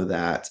reversing some of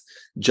that,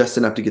 just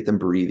enough to get them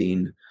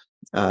breathing.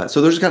 So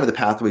those are kind of the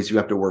pathways you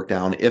have to work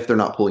down if they're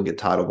not pulling good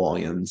tidal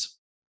volumes.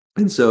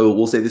 And so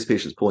we'll say this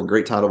patient's pulling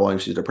great tidal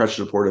volumes. She's a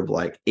pressure support of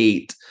like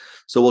 8.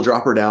 So we'll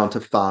drop her down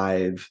to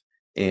 5.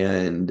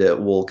 And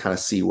we'll kind of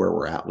see where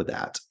we're at with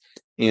that.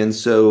 And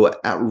so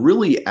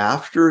really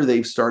after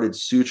they've started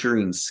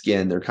suturing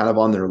skin, they're kind of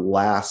on their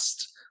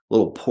last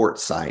little port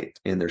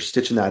site, and they're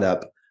stitching that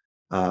up.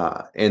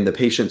 And the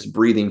patient's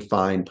breathing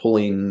fine,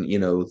 pulling,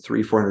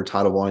 300-400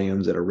 tidal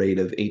volumes at a rate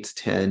of 8 to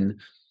 10.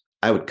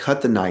 I would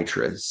cut the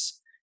nitrous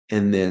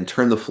and then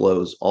turn the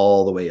flows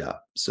all the way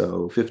up.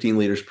 So 15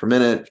 liters per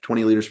minute,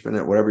 20 liters per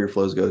minute, whatever your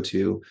flows go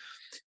to.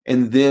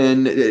 And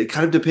then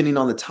kind of depending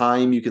on the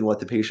time, you can let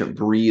the patient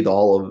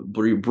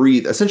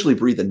essentially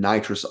breathe the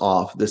nitrous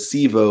off. The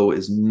SIVO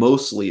is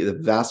the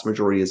vast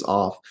majority is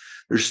off.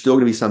 There's still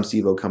going to be some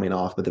SIVO coming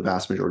off, but the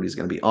vast majority is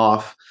going to be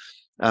off.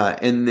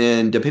 And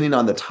then depending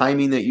on the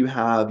timing that you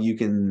have, you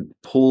can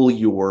pull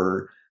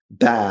your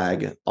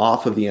bag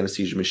off of the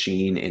anesthesia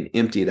machine and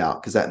empty it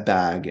out, because that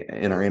bag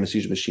in our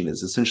anesthesia machine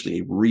is essentially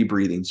a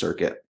rebreathing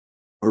circuit.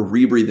 Or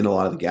rebreathing a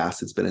lot of the gas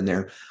that's been in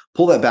there.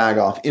 Pull that bag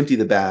off, empty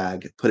the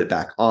bag, put it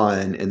back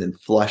on, and then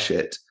flush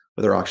it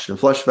with our oxygen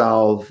flush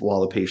valve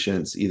while the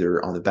patient's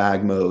either on the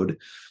bag mode.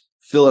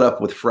 Fill it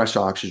up with fresh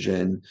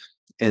oxygen.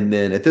 And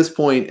then at this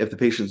point, if the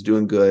patient's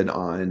doing good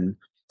on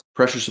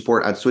pressure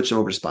support, I'd switch them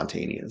over to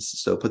spontaneous.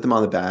 So put them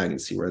on the bag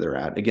and see where they're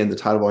at. Again, the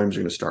tidal volumes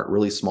are going to start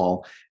really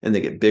small, and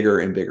they get bigger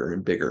and bigger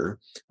and bigger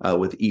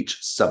with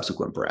each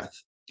subsequent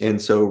breath. And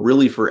so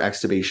really for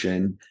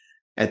extubation,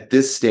 at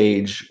this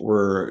stage,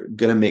 we're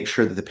going to make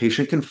sure that the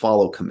patient can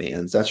follow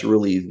commands. That's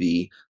really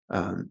the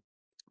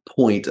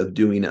point of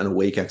doing an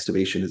awake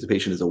extubation, is the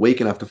patient is awake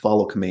enough to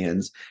follow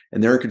commands,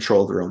 and they're in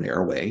control of their own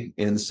airway.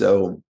 And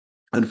so,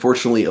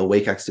 unfortunately,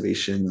 awake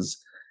extubations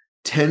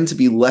tend to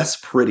be less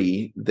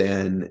pretty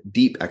than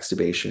deep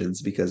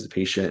extubations, because the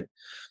patient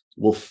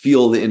will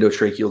feel the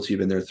endotracheal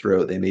tube in their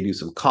throat. They may do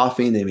some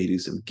coughing, they may do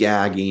some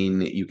gagging,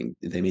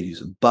 they may do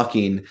some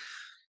bucking.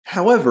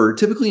 However,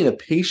 typically in a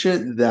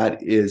patient that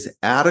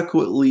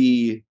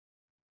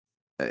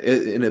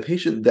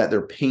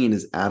their pain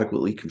is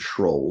adequately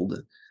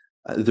controlled,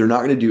 they're not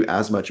going to do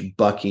as much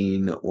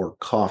bucking or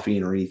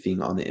coughing or anything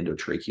on the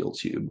endotracheal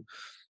tube.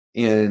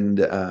 And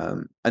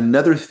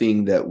another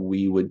thing that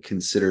we would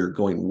consider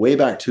going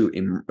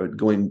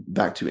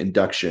back to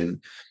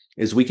induction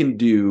is we can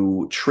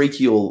do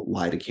tracheal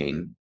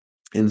lidocaine.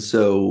 And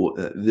so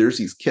there's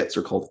these kits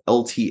are called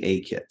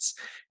LTA kits,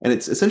 and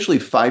it's essentially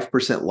 5%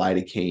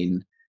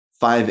 lidocaine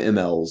 5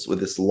 mLs with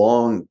this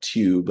long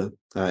tube,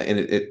 and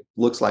it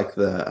looks like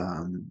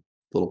the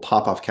little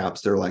pop-off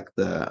caps. They're like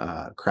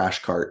the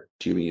crash cart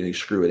tubing. You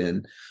screw it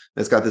in.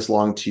 It's got this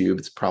long tube.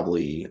 It's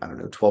probably, I don't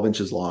know, 12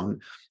 inches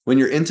long. When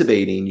you're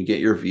intubating, you get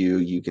your view.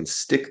 You can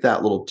stick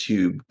that little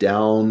tube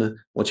down.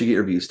 Once you get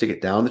your view, stick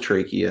it down the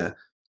trachea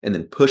and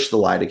then push the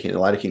lidocaine. The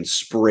lidocaine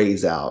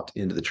sprays out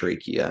into the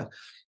trachea.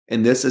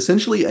 And this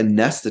essentially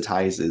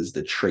anesthetizes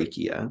the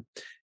trachea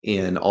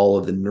and all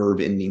of the nerve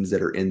endings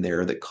that are in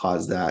there that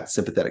cause that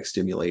sympathetic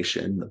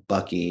stimulation, the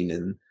bucking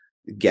and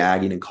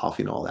gagging and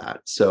coughing, all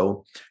that.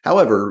 So,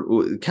 however,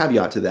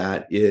 caveat to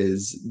that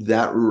is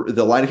that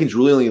the lidocaine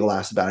really only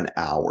lasts about an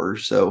hour.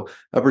 So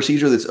a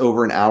procedure that's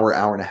over an hour,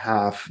 hour and a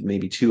half,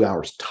 maybe 2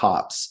 hours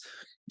tops,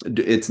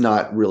 it's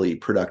not really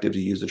productive to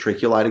use the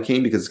tracheal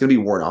lidocaine because it's going to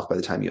be worn off by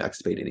the time you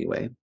extubate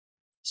anyway.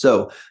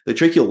 So the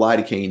tracheal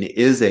lidocaine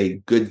is a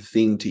good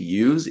thing to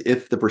use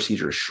if the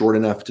procedure is short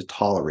enough to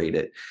tolerate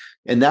it.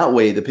 And that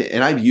way,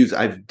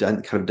 I've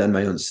done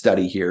my own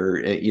study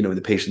here,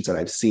 the patients that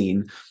I've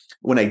seen.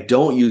 When I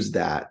don't use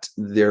that,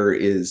 there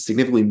is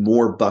significantly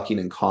more bucking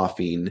and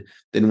coughing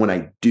than when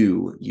I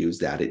do use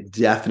that. It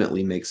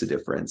definitely makes a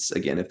difference,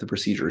 again, if the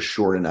procedure is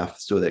short enough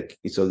so that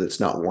it's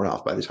not worn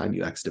off by the time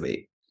you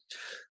extubate.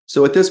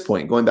 So at this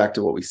point, going back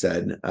to what we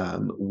said,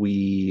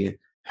 we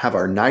have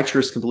our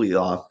nitrous completely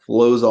off,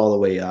 flows all the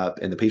way up,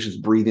 and the patient's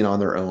breathing on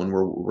their own.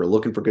 We're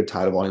looking for good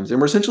tidal volumes, and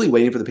we're essentially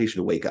waiting for the patient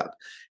to wake up.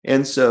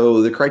 And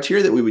so the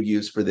criteria that we would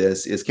use for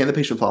this is, can the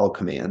patient follow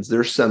commands?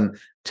 There's some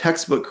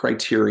textbook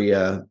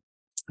criteria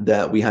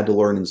that we had to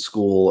learn in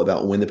school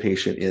about when the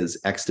patient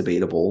is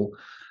extubatable.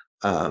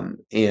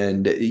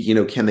 And,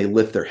 can they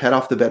lift their head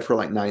off the bed for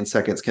like 9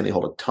 seconds? Can they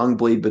hold a tongue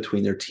blade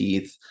between their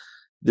teeth?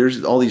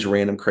 There's all these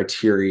random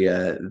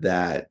criteria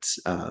that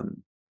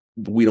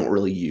we don't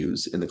really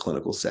use in the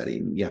clinical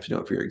setting. You have to know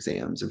it for your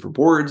exams and for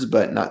boards,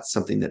 but not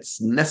something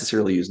that's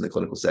necessarily used in the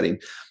clinical setting.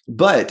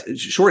 But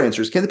short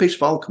answer is, can the patient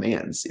follow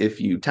commands?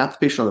 If you tap the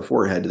patient on the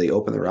forehead, do they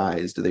open their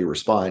eyes? Do they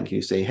respond? Can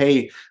you say,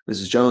 hey,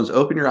 Mrs. Jones,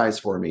 open your eyes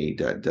for me?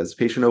 Does the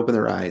patient open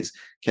their eyes?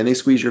 Can they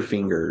squeeze your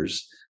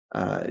fingers?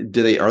 Are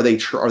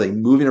they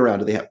moving around?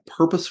 Do they have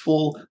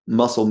purposeful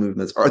muscle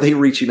movements? Are they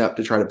reaching up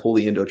to try to pull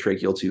the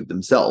endotracheal tube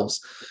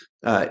themselves?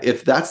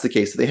 If that's the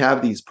case, if they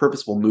have these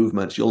purposeful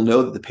movements, you'll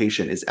know that the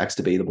patient is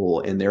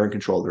extubatable and they're in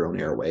control of their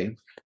own airway.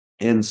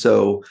 And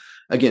so,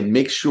 again,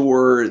 make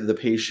sure the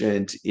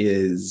patient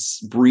is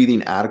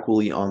breathing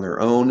adequately on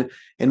their own.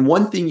 And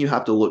one thing you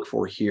have to look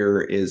for here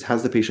is,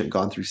 has the patient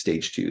gone through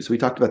stage 2? So we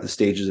talked about the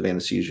stages of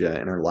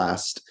anesthesia in our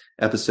last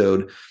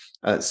episode.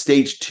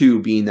 Stage 2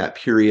 being that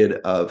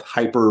period of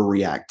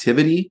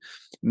hyperreactivity,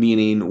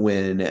 meaning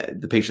when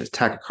the patient is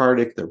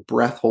tachycardic, they're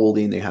breath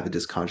holding, they have a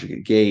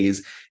dysconjugate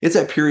gaze. It's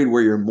that period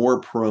where you're more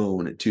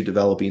prone to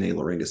developing a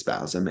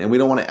laryngospasm. And we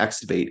don't want to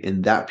extubate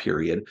in that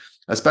period,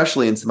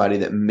 especially in somebody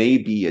that may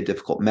be a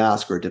difficult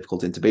mask or a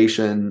difficult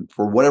intubation.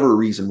 For whatever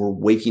reason, we're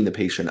waking the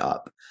patient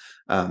up.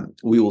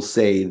 We will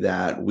say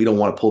that we don't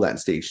want to pull that in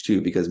stage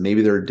 2 because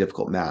maybe they're a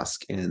difficult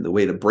mask. And the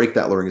way to break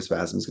that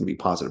laryngospasm is going to be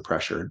positive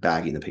pressure,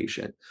 bagging the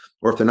patient.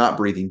 Or if they're not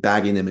breathing,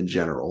 bagging them in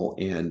general.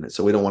 And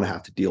so we don't want to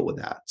have to deal with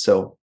that.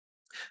 So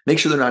make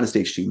sure they're not in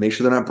stage 2. Make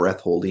sure they're not breath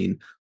holding.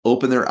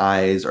 Open their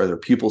eyes. Are their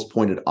pupils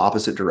pointed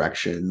opposite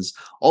directions?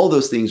 All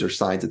those things are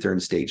signs that they're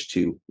in stage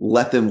 2.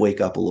 Let them wake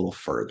up a little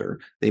further.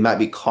 They might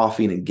be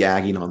coughing and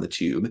gagging on the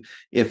tube.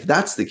 If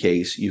that's the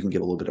case, you can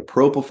give a little bit of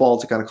propofol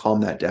to kind of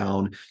calm that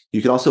down.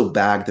 You can also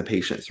bag the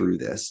patient through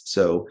this.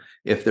 So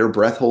if they're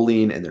breath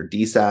holding and they're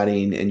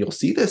desatting, and you'll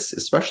see this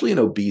especially in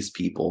obese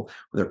people,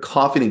 when they're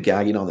coughing and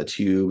gagging on the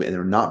tube and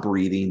they're not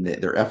breathing,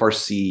 their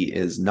FRC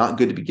is not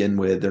good to begin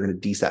with, they're going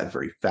to desat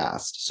very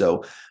fast.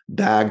 So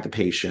bag the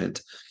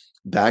patient,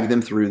 bag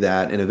them through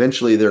that, and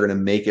eventually they're going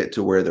to make it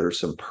to where there's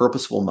some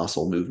purposeful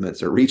muscle movements.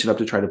 They're reaching up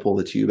to try to pull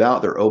the tube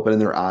out. They're opening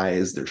their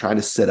eyes. They're trying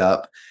to sit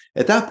up.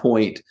 At that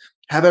point,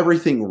 have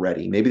everything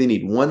ready. Maybe they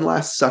need one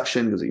last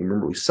suction, because you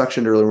remember we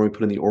suctioned earlier when we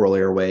put in the oral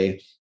airway.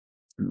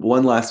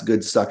 One last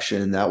good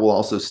suction that will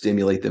also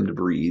stimulate them to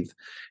breathe.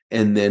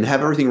 And then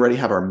have everything ready.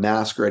 Have our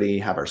mask ready.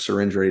 Have our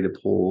syringe ready to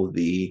pull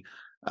the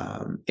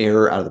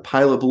air out of the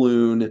pilot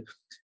balloon.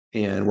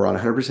 And we're on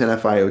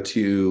 100%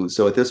 FiO2.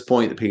 So at this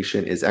point, the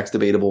patient is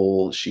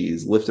extubatable.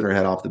 She's lifting her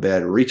head off the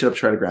bed, reaching up to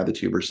try to grab the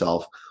tube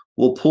herself.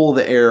 We'll pull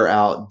the air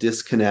out,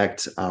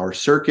 disconnect our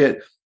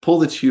circuit, pull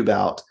the tube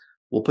out.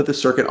 We'll put the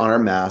circuit on our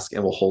mask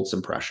and we'll hold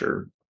some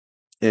pressure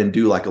and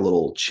do like a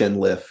little chin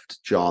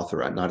lift, jaw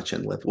thrust, not a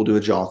chin lift. We'll do a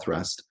jaw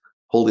thrust,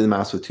 holding the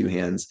mask with 2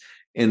 hands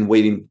and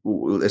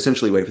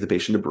essentially wait for the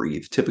patient to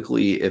breathe.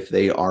 Typically, if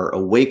they are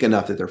awake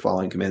enough that they're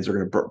following commands,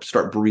 they're going to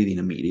start breathing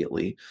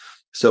immediately.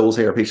 So we'll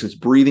say our patient's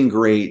breathing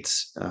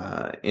great,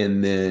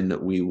 and then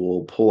we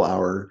will pull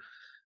our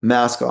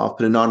mask off,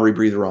 put a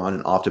non-rebreather on,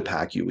 and off to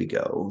PACU we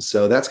go.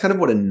 So that's kind of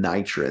what a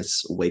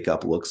nitrous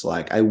wake-up looks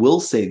like. I will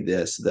say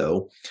this,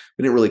 though.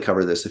 We didn't really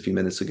cover this a few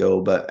minutes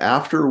ago, but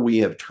after we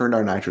have turned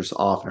our nitrous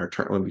off and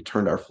when we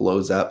turned our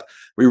flows up,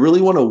 we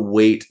really want to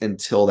wait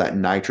until that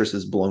nitrous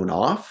is blown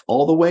off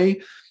all the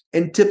way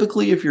And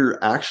typically, if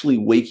you're actually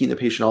waking the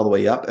patient all the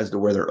way up as to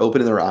where they're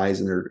opening their eyes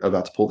and they're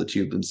about to pull the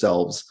tube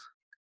themselves,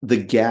 the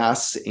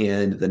gas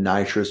and the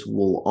nitrous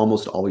will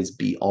almost always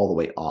be all the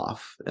way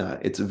off.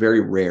 It's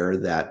very rare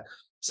that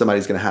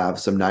somebody's going to have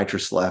some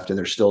nitrous left and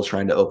they're still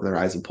trying to open their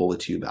eyes and pull the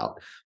tube out.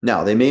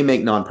 Now, they may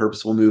make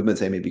non-purposeful movements.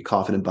 They may be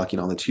coughing and bucking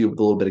on the tube with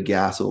a little bit of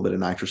gas, a little bit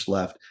of nitrous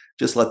left.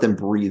 Just let them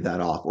breathe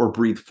that off, or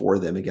breathe for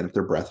them, again, if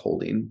they're breath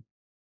holding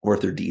or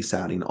if they're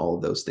desatting, all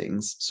of those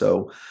things.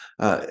 So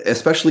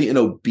especially in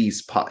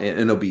obese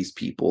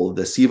people,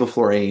 the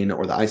sevoflurane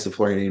or the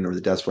isoflurane or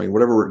the desflurane,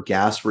 whatever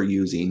gas we're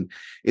using,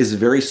 is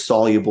very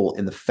soluble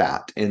in the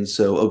fat. And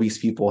so obese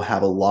people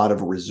have a lot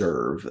of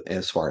reserve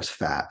as far as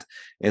fat.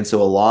 And so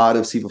a lot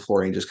of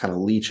sevoflurane just kind of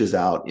leaches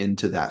out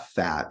into that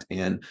fat,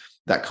 and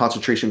that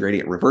concentration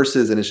gradient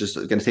reverses, and it's just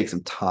going to take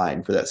some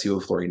time for that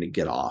sevoflurane to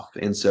get off.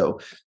 And so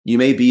you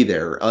may be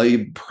there,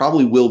 you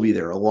probably will be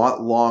there a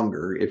lot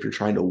longer if you're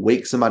trying to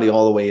wake somebody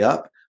all the way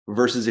up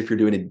versus if you're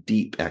doing a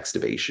deep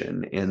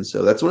extubation. And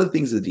so that's one of the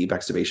things of the deep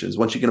extubation is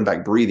once you get them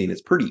back breathing,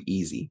 it's pretty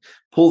easy.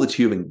 Pull the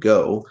tube and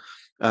go.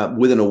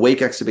 With an awake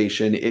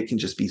extubation, it can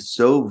just be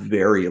so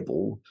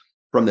variable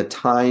from the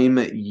time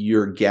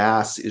your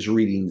gas is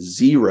reading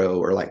 0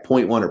 or like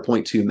 0.1 or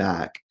 0.2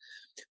 Mac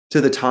to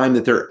the time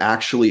that they're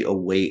actually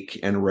awake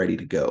and ready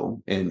to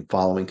go and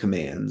following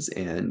commands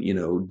and,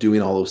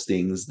 doing all those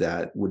things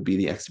that would be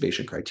the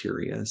extubation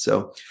criteria.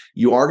 So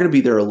you are going to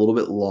be there a little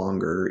bit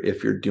longer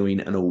if you're doing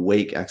an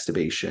awake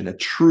extubation, a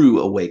true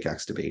awake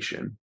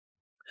extubation,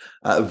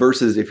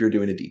 versus if you're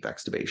doing a deep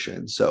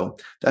extubation. So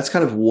that's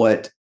kind of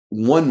what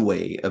one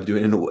way of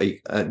doing an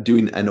awake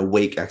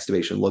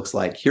extubation looks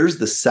like. Here's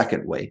the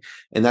second way,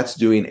 and that's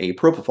doing a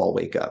propofol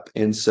wake-up.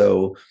 And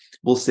so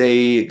we'll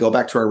say, go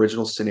back to our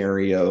original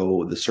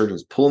scenario, the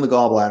surgeon's pulling the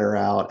gallbladder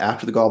out.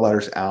 After the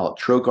gallbladder's out,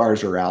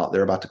 trocars are out.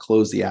 They're about to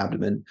close the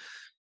abdomen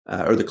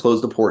or they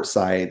close the port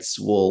sites.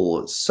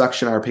 We'll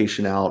suction our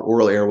patient out,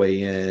 oral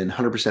airway in,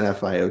 100%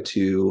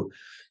 FiO2,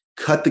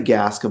 cut the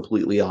gas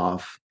completely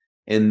off,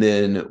 and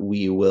then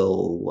we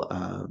will,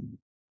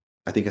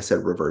 I think I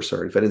said reverse.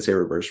 Sorry, if I didn't say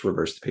reverse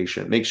the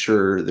patient. Make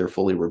sure they're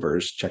fully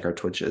reversed, check our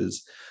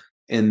twitches.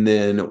 And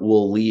then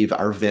we'll leave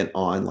our vent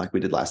on like we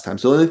did last time.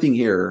 So the only thing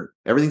here,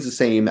 everything's the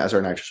same as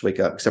our nitrous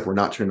wake-up, except we're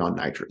not turning on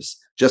nitrous,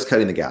 just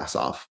cutting the gas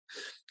off.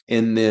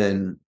 And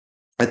then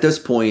at this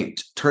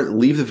point,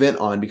 leave the vent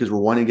on because we're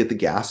wanting to get the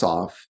gas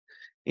off.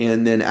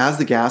 And then as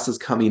the gas is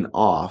coming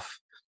off,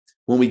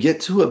 when we get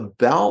to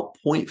about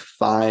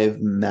 0.5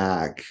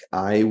 Mac,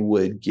 I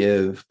would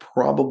give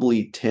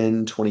probably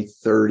 10, 20,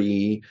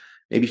 30,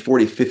 maybe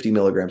 40, 50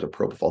 milligrams of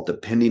propofol,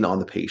 depending on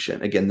the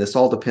patient. Again, this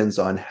all depends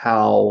on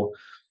how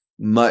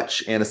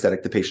much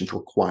anesthetic the patient's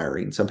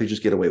requiring. Some patients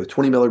get away with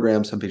 20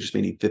 milligrams, some patients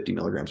may need 50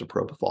 milligrams of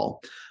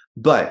propofol.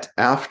 But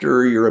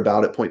after you're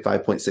about at 0.5,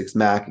 0.6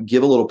 Mac,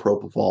 give a little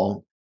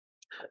propofol.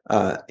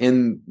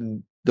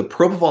 And the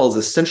propofol is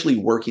essentially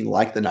working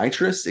like the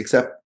nitrous,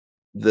 except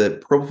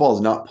the propofol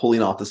is not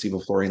pulling off the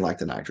sevoflurane like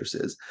the nitrous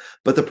is.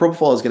 But the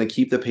propofol is going to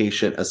keep the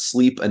patient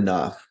asleep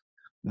enough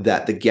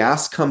that the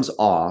gas comes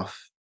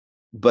off,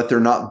 but they're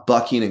not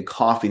bucking and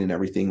coughing and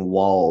everything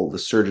while the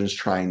surgeon's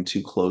trying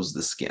to close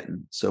the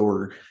skin. So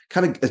we're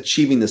kind of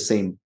achieving the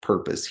same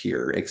purpose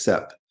here,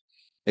 except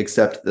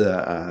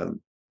the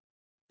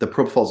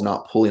propofol is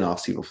not pulling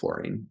off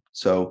sevoflurane.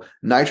 So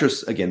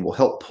nitrous, again, will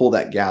help pull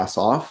that gas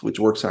off, which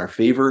works in our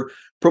favor.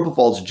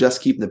 Propofol is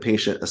just keeping the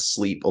patient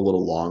asleep a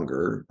little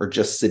longer or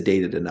just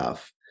sedated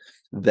enough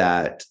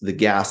that the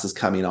gas is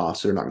coming off,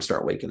 so they're not going to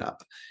start waking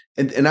up.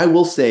 And I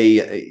will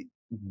say,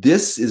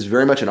 this is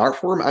very much an art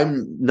form.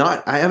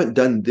 I haven't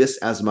done this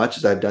as much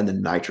as I've done the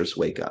nitrous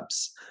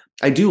wake-ups.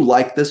 I do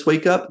like this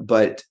wake-up,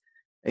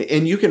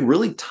 and you can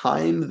really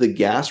time the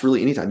gas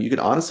really anytime. You can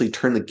honestly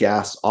turn the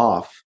gas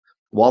off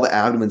while the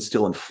abdomen's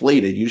still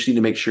inflated. You just need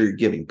to make sure you're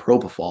giving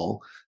propofol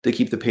to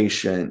keep the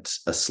patient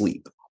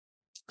asleep.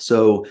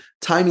 So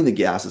timing the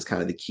gas is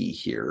kind of the key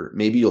here.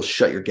 Maybe you'll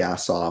shut your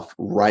gas off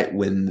right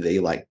when they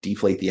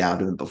deflate the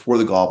abdomen before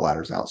the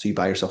gallbladder's out. So you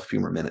buy yourself a few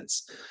more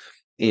minutes.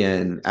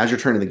 And as you're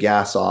turning the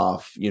gas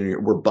off,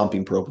 we're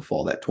bumping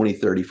propofol, that 20,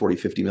 30, 40,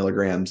 50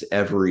 milligrams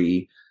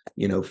every,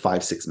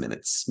 5-6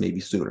 minutes, maybe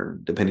sooner,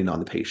 depending on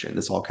the patient.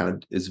 This all kind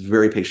of is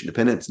very patient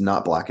dependent. It's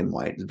not black and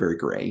white. It's very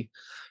gray.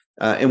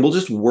 And we'll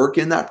just work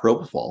in that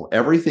propofol.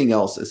 Everything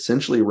else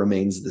essentially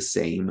remains the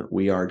same.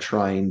 We are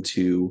trying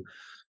to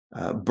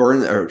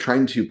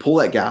trying to pull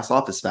that gas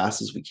off as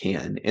fast as we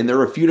can. And there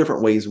are a few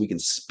different ways we can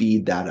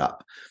speed that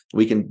up.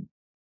 We can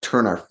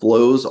turn our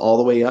flows all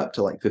the way up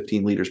to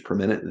 15 liters per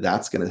minute.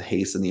 That's going to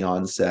hasten the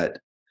onset,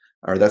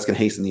 or that's going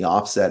to hasten the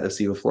offset of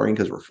sevoflurane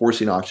because we're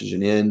forcing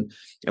oxygen in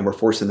and we're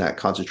forcing that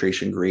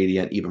concentration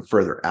gradient even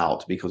further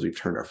out because we've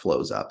turned our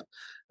flows up.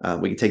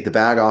 We can take the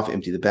bag off,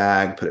 empty the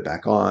bag, put it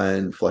back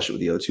on, flush it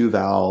with the O2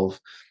 valve.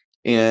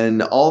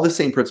 And all the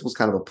same principles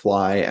kind of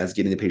apply as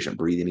getting the patient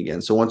breathing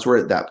again. So once we're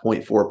at that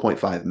 0.4,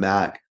 0.5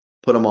 Mac,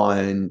 put them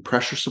on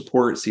pressure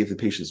support, see if the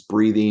patient's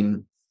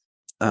breathing.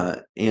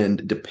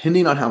 And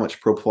depending on how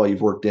much propofol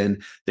you've worked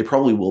in, they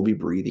probably will be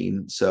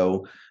breathing.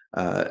 So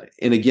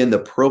And again, the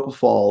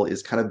propofol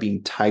is kind of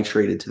being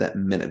titrated to that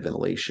minute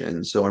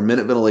ventilation. So our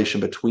minute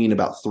ventilation between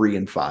about 3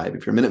 and 5.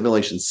 If your minute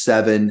ventilation is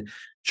 7,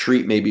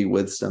 treat maybe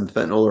with some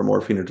fentanyl or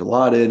morphine or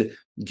Dilaudid,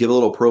 give a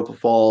little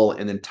propofol,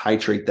 and then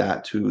titrate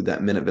that to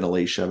that minute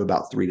ventilation of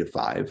about 3 to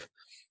 5.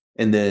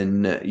 And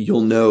then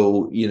you'll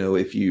know,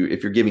 if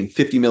you're giving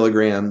 50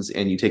 milligrams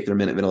and you take their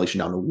minute ventilation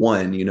down to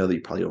 1, you know that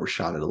you probably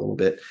overshot it a little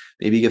bit.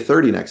 Maybe you give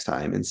 30 next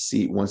time and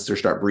see once they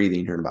start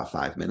breathing here in about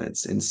 5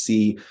 minutes, and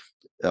see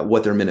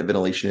what their minute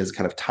ventilation is,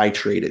 kind of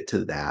titrate it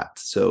to that.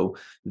 So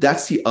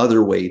that's the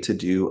other way to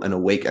do an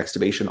awake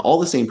extubation. All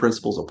the same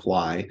principles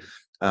apply.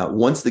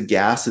 Once the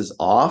gas is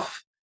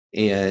off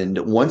and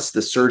once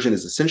the surgeon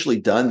is essentially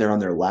done, they're on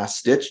their last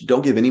stitch,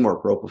 don't give any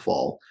more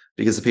propofol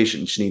because the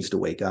patient needs to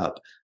wake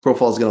up.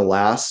 Propofol is going to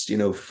last,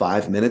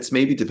 5 minutes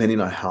maybe,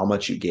 depending on how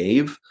much you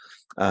gave.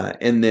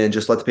 And then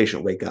just let the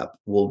patient wake up.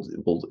 We'll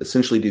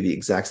essentially do the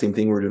exact same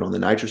thing we're doing on the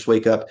nitrous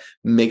wake-up.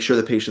 Make sure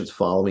the patient's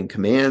following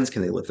commands.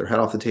 Can they lift their head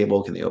off the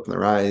table? Can they open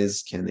their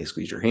eyes? Can they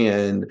squeeze your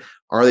hand?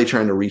 Are they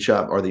trying to reach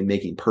up? Are they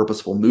making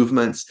purposeful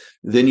movements?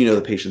 Then you know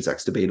the patient's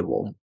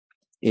extubatable.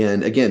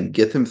 And again,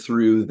 get them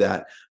through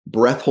that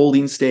breath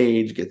holding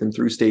stage, get them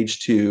through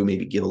stage 2,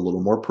 maybe give a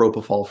little more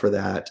propofol for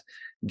that.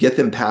 Get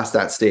them past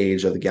that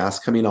stage of the gas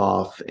coming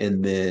off,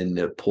 and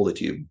then pull the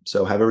tube.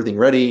 So have everything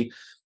ready,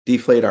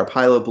 deflate our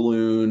pilot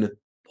balloon,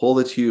 pull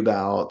the tube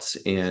out,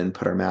 and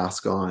put our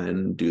mask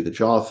on, do the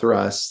jaw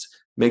thrust,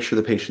 make sure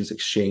the patient's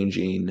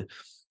exchanging,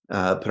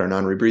 put our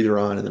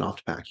non-rebreather on, and then off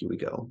to PACU we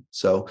go.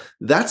 So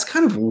that's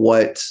kind of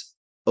what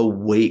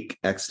awake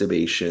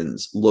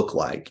extubations look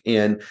like.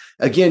 And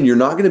again, you're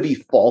not going to be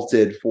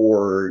faulted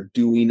for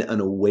doing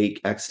an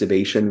awake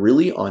extubation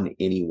really on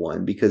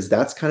anyone, because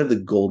that's kind of the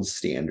gold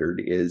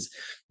standard is,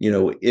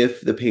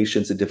 if the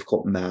patient's a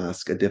difficult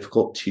mask, a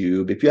difficult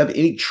tube, if you have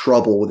any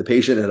trouble with the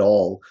patient at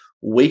all,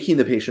 waking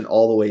the patient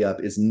all the way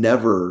up is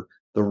never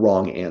the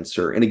wrong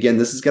answer. And again,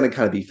 this is going to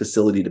kind of be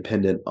facility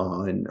dependent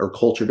on, or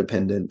culture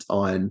dependent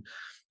on,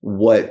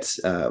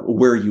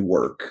 where you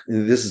work.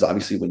 This is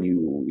obviously when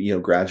you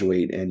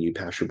graduate and you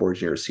pass your boards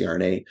and you're a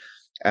CRNA.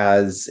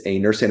 As a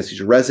nurse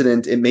anesthesia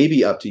resident, it may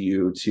be up to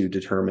you to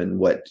determine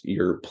what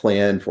your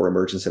plan for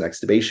emergency and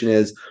extubation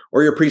is,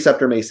 or your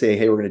preceptor may say,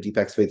 hey, we're going to deep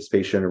extubate this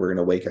patient, or we're going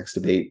to wake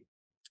extubate.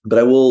 But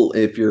I will,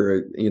 if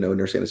you're a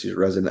nurse anesthesia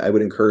resident, I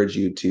would encourage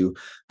you to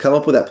come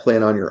up with that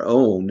plan on your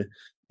own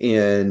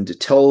and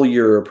tell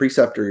your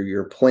preceptor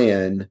your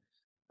plan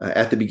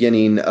at the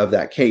beginning of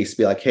that case.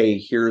 Be like, hey,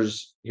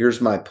 here's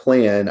my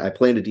plan. I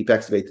plan to deep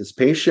extubate this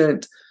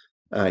patient.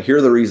 Here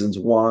are the reasons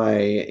why,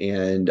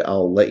 and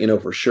I'll let you know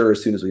for sure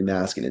as soon as we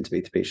mask and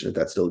intubate the patient if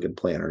that's still a good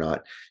plan or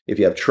not. If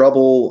you have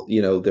trouble,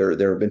 there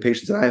have been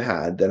patients that I've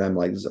had that I'm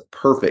like, this is a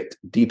perfect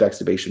deep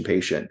extubation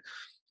patient.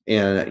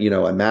 And,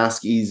 I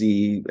mask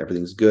easy,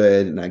 everything's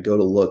good. And I go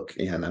to look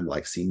and I'm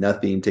like, see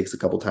nothing, takes a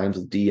couple times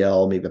with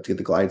DL, maybe I have to get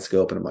the glide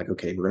scope. And I'm like,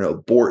 okay, we're going to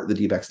abort the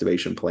deep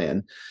extubation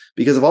plan,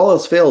 because if all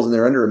else fails and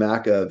they're under a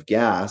MAC of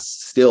gas,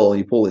 still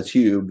you pull the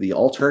tube, the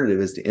alternative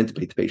is to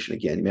intubate the patient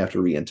again. You may have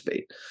to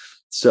re-intubate.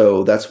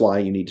 So that's why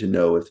you need to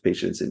know if the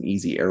patient's an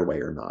easy airway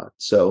or not.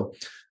 So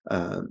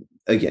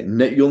again,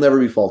 you'll never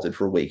be faulted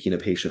for waking a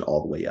patient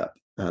all the way up.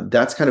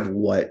 That's kind of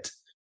what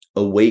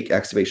awake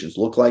extubations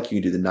look like.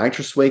 You can do the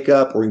nitrous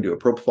wake-up, or you can do a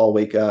propofol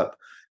wake-up.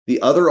 The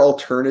other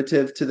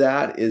alternative to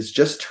that is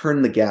just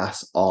turn the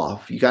gas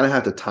off. You kind of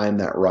have to time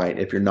that right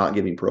if you're not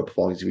giving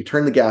propofol, because if you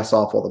turn the gas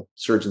off while the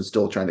surgeon's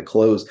still trying to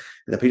close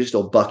and the patient's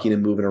still bucking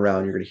and moving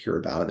around, you're going to hear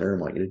about it. They're going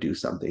to want you to do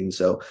something.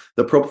 So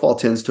the propofol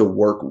tends to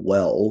work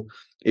well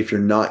if you're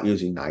not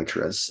using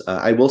nitrous.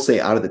 I will say,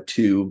 out of the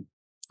two,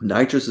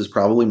 nitrous is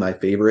probably my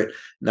favorite.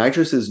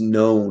 Nitrous is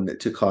known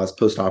to cause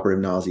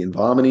postoperative nausea and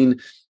vomiting.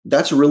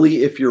 That's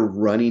really if you're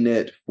running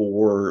it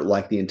for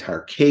like the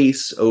entire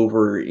case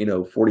over,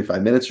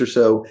 45 minutes or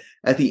so.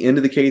 At the end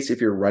of the case,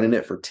 if you're running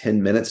it for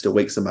 10 minutes to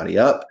wake somebody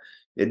up,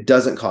 it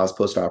doesn't cause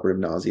postoperative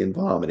nausea and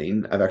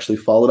vomiting. I've actually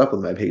followed up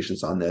with my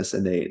patients on this,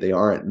 and they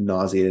aren't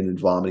nauseated and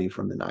vomiting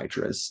from the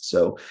nitrous.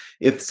 So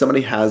if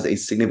somebody has a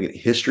significant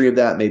history of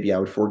that, maybe I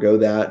would forego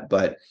that.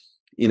 But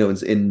in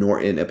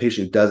a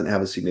patient who doesn't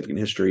have a significant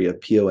history of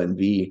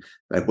PONV,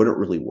 I wouldn't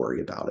really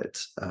worry about it,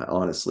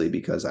 honestly,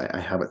 because I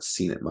haven't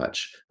seen it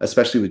much,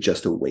 especially with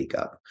just a wake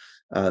up.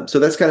 So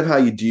that's kind of how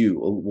you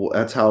do.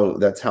 That's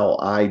how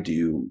I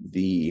do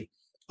the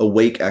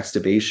awake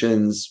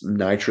extubations.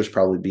 Nitrous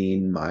probably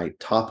being my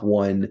top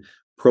one,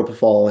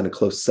 propofol in a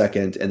close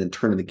second, and then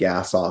turning the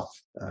gas off.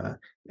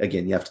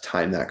 Again, you have to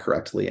time that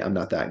correctly. I'm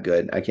not that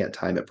good. I can't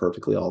time it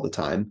perfectly all the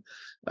time.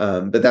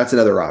 But that's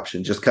another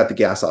option. Just cut the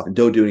gas off and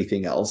don't do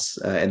anything else,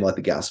 and let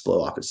the gas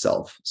flow off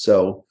itself.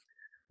 So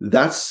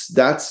that's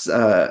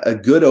a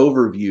good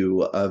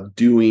overview of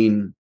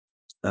doing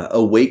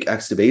awake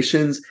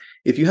extubations.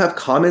 If you have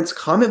comments,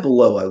 comment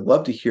below. I'd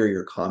love to hear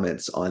your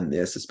comments on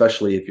this,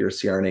 especially if you're a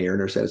CRNA or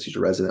nurse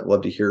anesthesia resident. I'd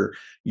love to hear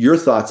your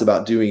thoughts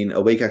about doing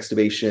awake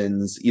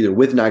extubations, either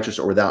with nitrous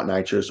or without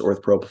nitrous, or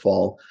with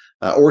propofol,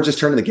 or just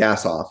turning the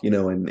gas off,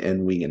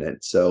 and winging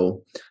it.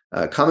 So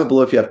Comment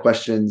below if you have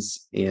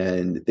questions.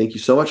 And thank you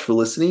so much for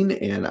listening,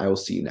 and I will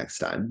see you next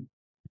time.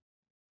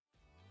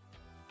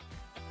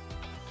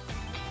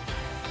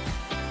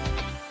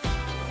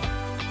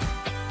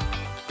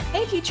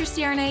 Hey, future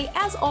CRNA,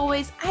 as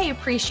always, I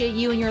appreciate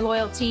you and your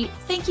loyalty.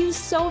 Thank you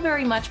so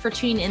very much for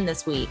tuning in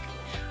this week.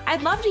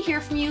 I'd love to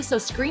hear from you, so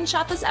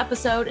screenshot this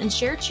episode and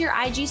share it to your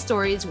IG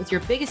stories with your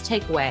biggest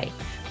takeaway.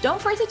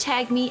 Don't forget to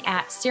tag me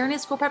at CRNA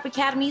School Prep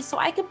Academy so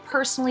I can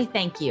personally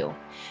thank you.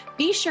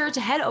 Be sure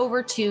to head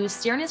over to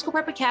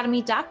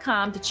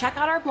CRNASchoolPrepAcademy.com to check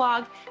out our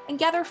blog and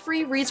gather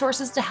free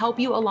resources to help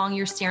you along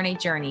your CRNA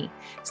journey.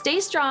 Stay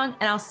strong,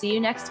 and I'll see you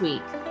next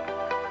week.